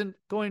Cole isn't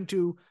going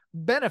to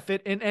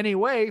benefit in any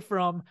way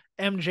from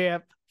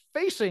MJF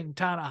facing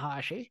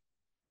Tanahashi,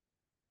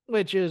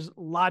 which is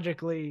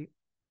logically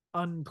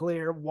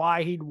unclear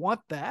why he'd want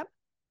that.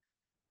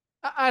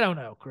 I don't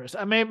know, Chris.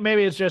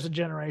 Maybe it's just a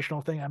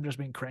generational thing. I'm just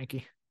being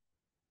cranky.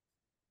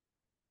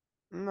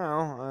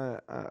 No,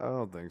 I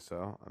don't think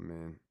so. I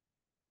mean,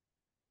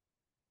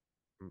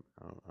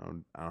 I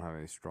don't have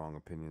any strong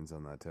opinions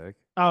on that take.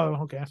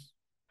 Oh, okay.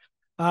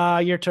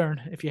 Your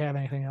turn if you have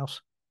anything else.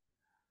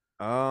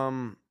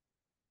 I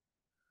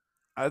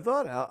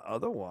thought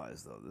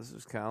otherwise though. This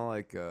is kind of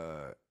like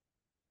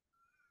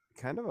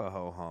kind of a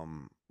ho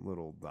hum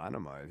little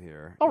Dynamite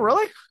here. Oh,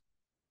 really?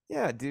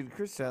 Yeah, dude.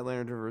 Chris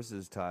Statlander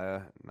versus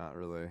Taya. Not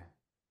really.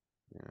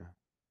 Yeah.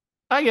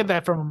 I get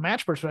that from a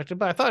match perspective,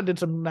 but I thought it did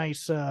some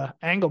nice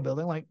angle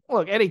building. Like,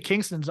 look, Eddie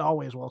Kingston's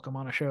always welcome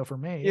on a show for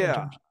me. Yeah. In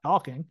terms of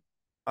talking.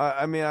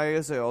 I mean, I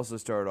guess I also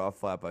started off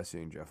flat by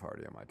seeing Jeff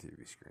Hardy on my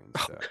TV screen.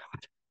 So. Oh,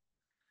 God.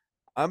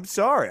 I'm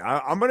sorry.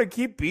 I'm gonna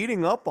keep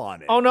beating up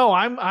on it. Oh no,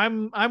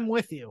 I'm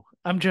with you.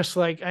 I'm just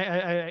like,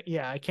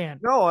 I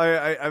can't. No,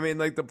 I mean,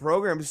 like, the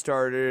program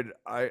started.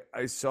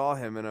 I saw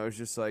him and I was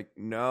just like,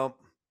 nope,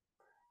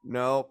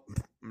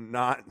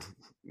 not.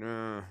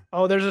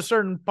 Oh, there's a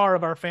certain part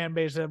of our fan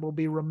base that will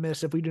be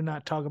remiss if we do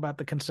not talk about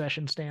the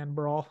concession stand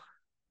brawl.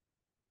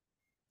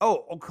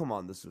 Oh, come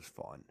on! This was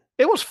fun.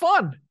 It was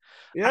fun.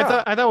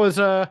 Yeah, I thought it was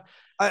I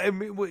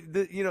mean,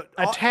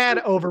 a tad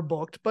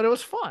overbooked, but it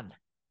was fun.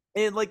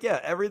 And, like, yeah,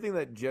 everything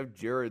that Jeff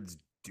Jarrett's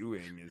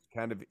doing is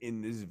kind of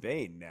in this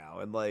vein now.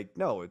 And like,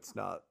 no, it's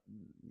not.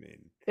 I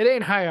mean, It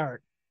ain't high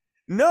art.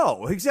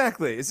 no,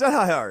 exactly. It's not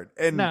high art.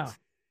 And No.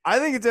 I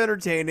think it's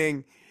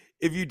entertaining.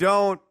 If you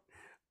don't,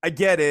 I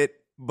get it,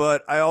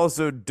 but I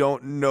also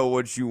don't know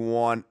what you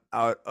want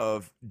out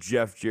of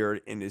Jeff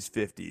Jarrett in his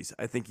 50s.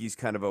 I think he's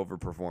kind of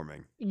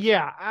overperforming.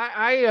 Yeah,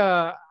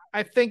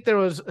 I think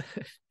there's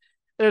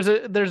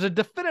a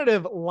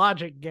definitive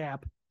logic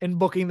gap in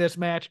booking this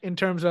match in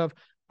terms of,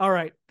 all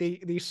right, the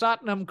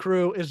Satnam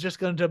crew is just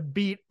going to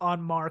beat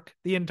on Mark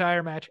the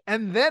entire match,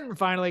 and then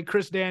finally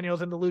Chris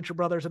Daniels and the Lucha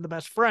Brothers and the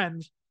Best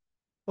Friends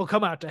will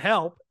come out to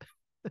help.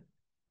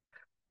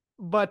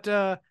 But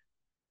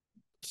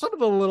some of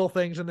the little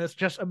things in this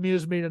just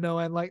amuse me to no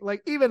end.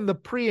 Like even the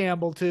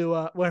preamble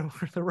to where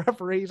the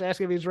referee's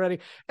asking if he's ready,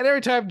 and every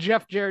time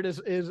Jeff Jarrett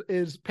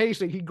is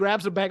pacing, he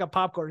grabs a bag of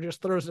popcorn and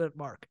just throws it at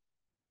Mark.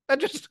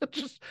 It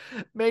just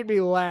made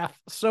me laugh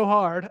so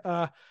hard.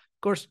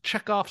 Of course,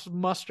 Chekhov's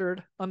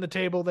mustard on the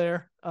table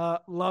there.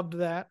 Loved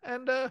that.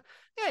 And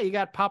yeah, you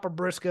got Papa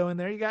Briscoe in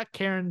there. You got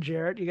Karen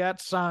Jarrett. You got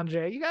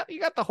Sanjay. You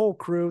got the whole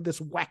crew. This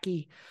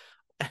wacky,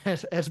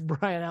 as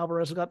Brian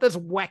Alvarez has got this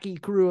wacky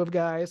crew of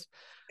guys.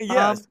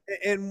 Yes,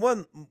 and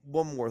one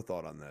more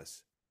thought on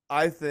this.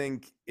 I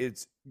think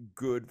it's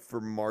good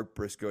for Mark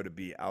Briscoe to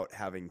be out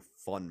having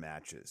fun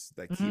matches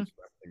that keep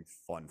wrestling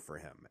fun for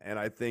him. And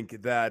I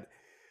think that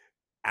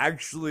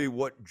actually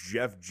what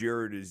Jeff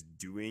Jarrett is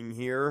doing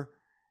here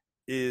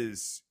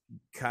is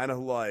kind of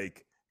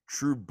like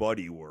true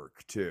buddy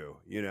work too,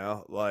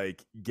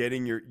 like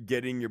getting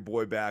your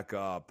boy back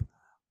up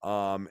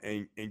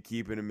and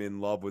keeping him in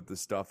love with the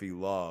stuff he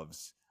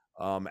loves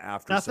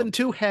after nothing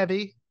too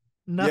heavy,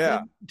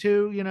 nothing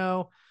too,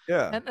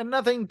 and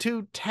nothing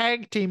too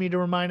tag teamy to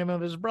remind him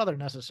of his brother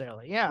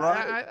necessarily. Yeah,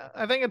 right.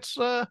 I think it's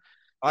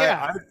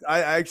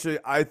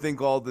I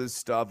think all this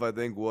stuff, I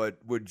think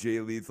what Jay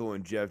Lethal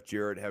and Jeff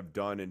Jarrett have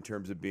done in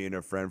terms of being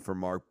a friend for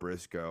Mark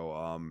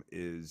Briscoe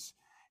is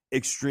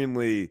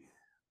extremely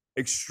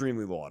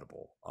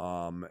laudable.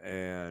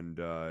 And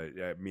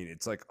I mean,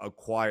 it's like a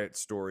quiet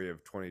story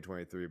of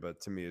 2023,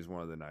 but to me is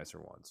one of the nicer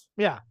ones.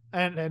 Yeah,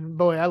 and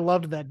boy, I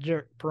loved that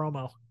Jarrett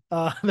promo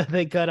that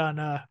they cut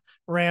on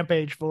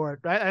Rampage for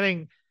it. I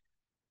think,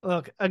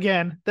 look,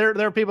 again, there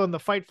are people in the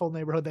Fightful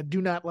neighborhood that do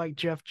not like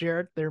Jeff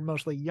Jarrett. They're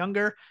mostly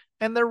younger,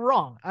 and they're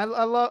wrong.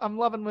 I'm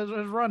loving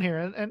his run here,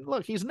 and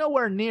look, he's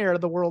nowhere near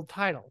the world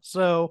title,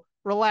 so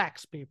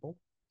relax, people.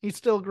 He's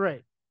still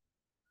great.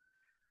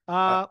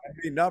 I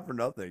mean, not for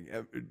nothing.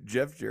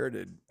 Jeff Jarrett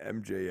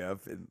and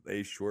MJF in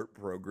a short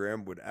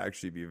program would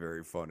actually be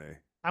very funny.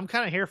 I'm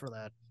kind of here for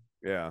that.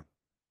 Yeah.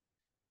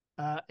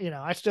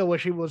 I still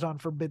wish he was on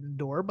Forbidden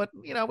Door, but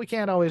we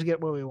can't always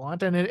get what we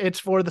want, and it's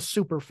for the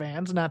super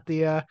fans, not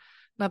the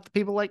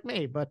people like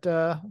me. But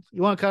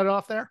you want to cut it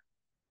off there?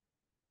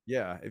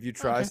 Yeah, if you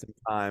try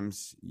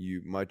sometimes,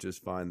 you might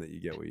just find that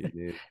you get what you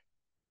need.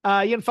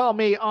 You can follow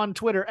me on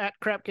Twitter at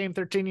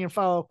CrapGame13. You can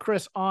follow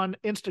Chris on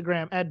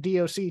Instagram at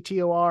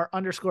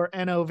DOCTOR_NOV.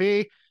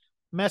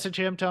 Message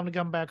him, tell him to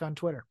come back on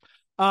Twitter.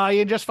 You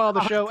can just follow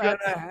the show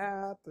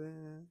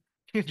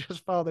You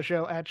just follow the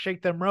show at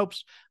Shake Them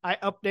Ropes. I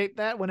update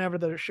that whenever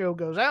the show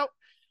goes out,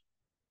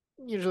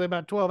 usually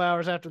about 12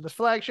 hours after this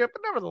flagship,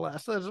 but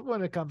nevertheless, that's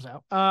when it comes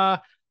out.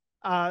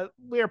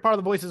 We are part of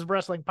the Voices of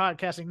Wrestling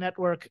Podcasting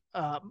Network.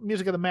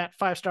 Music of the Mat,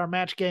 5-Star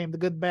Match Game, The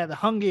Good, Bad, the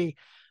Hungy,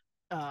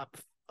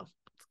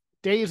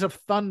 Days of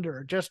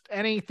Thunder, just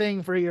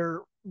anything for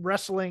your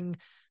wrestling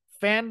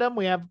fandom.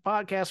 We have a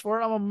podcast for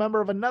it. I'm a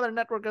member of another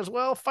network as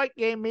well, Fight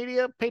Game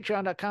Media,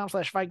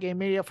 patreon.com/Fight Game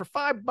Media for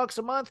 $5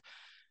 a month.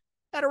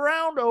 At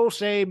around,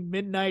 say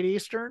midnight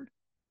Eastern,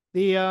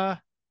 the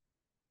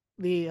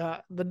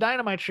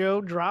Dynamite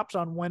Show drops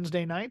on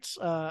Wednesday nights.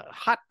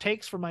 Hot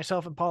takes from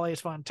myself and Paul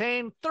Ace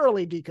Fontaine,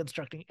 thoroughly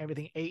deconstructing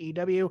everything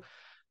AEW.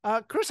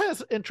 Chris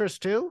has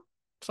interest too.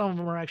 Some of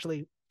them are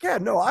actually. Yeah,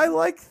 no, I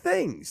like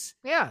things.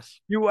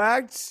 Yes. You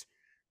act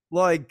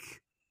like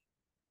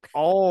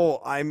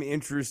all I'm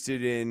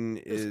interested in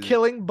is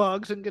killing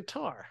bugs and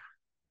guitar.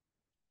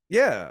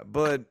 Yeah,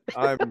 but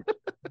I'm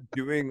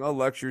doing a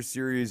lecture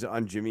series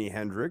on Jimi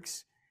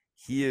Hendrix.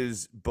 He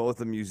is both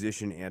a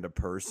musician and a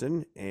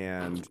person,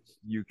 and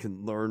you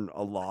can learn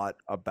a lot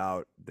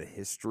about the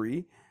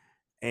history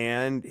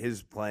and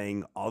his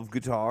playing of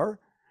guitar.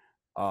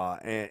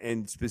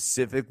 And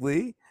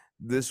specifically,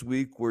 this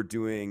week we're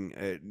doing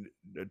a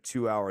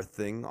 2-hour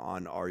thing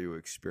on Are You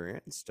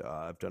Experienced?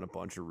 I've done a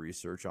bunch of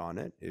research on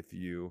it. If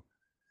you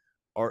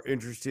are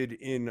interested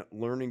in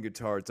learning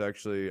guitar, it's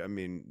actually,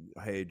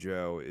 Hey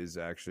Joe is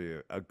actually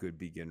a good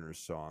beginner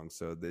song.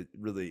 So that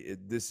really,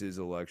 this is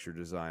a lecture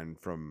designed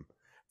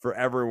for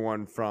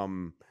everyone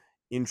from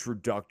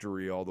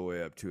introductory all the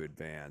way up to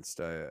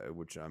advanced,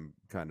 which I'm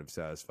kind of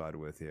satisfied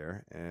with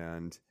here.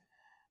 And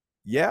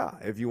yeah,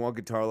 if you want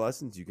guitar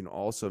lessons, you can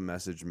also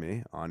message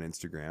me on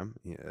Instagram.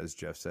 As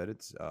Jeff said,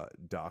 it's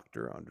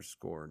Dr.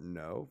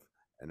 _Nov,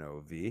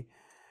 Nov.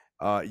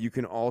 You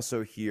can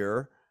also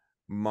hear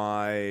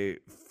My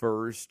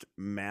first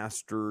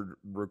mastered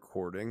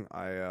recording,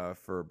 I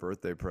for a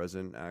birthday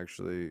present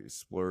actually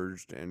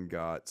splurged and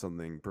got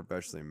something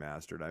professionally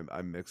mastered.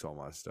 I mix all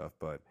my stuff,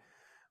 but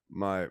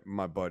my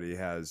buddy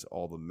has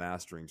all the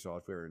mastering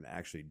software and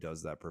actually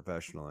does that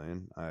professionally.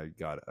 And I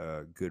got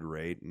a good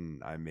rate,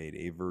 and I made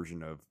a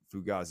version of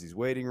Fugazi's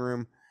Waiting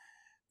Room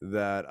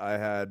that I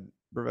had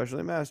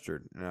professionally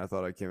mastered, and I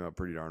thought I came out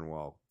pretty darn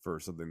well for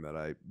something that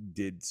I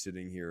did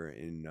sitting here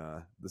in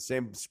the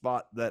same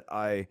spot that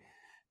I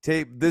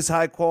tape this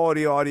high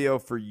quality audio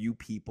for you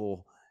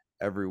people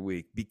every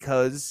week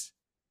because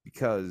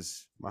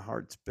my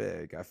heart's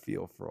big. I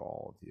feel for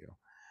all of you.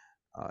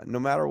 No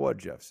matter what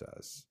Jeff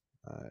says,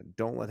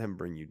 don't let him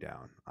bring you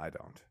down. I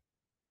don't.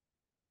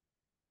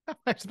 How am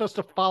I supposed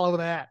to follow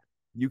that?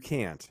 You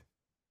can't.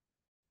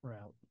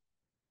 Route.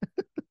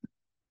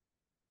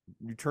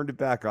 You turned it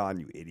back on,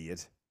 you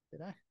idiot.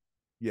 Did I?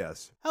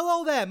 Yes.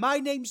 Hello there, my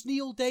name's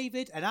Neil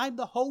David, and I'm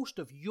the host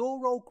of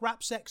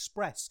Eurograps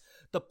Express,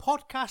 the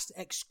podcast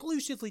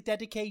exclusively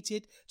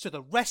dedicated to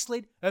the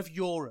wrestling of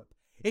Europe.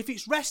 If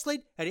it's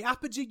wrestling and it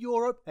happens in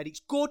Europe and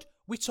it's good,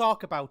 we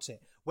talk about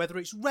it. Whether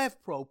it's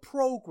Rev Pro,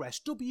 Progress,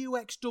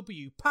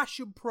 WXW,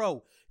 Passion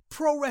Pro,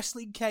 Pro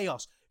Wrestling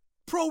Chaos,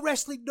 Pro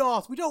Wrestling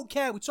North, we don't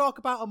care, we talk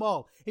about them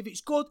all. If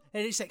it's good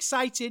and it's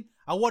exciting,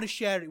 I want to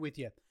share it with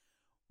you.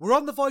 We're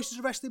on the Voices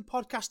of Wrestling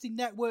Podcasting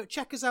Network.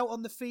 Check us out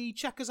on the feed.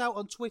 Check us out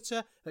on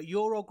Twitter at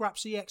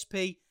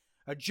EuroGrapsEXP.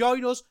 And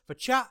join us for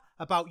chat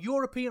about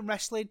European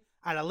wrestling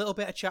and a little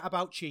bit of chat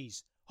about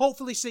cheese.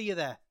 Hopefully see you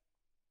there.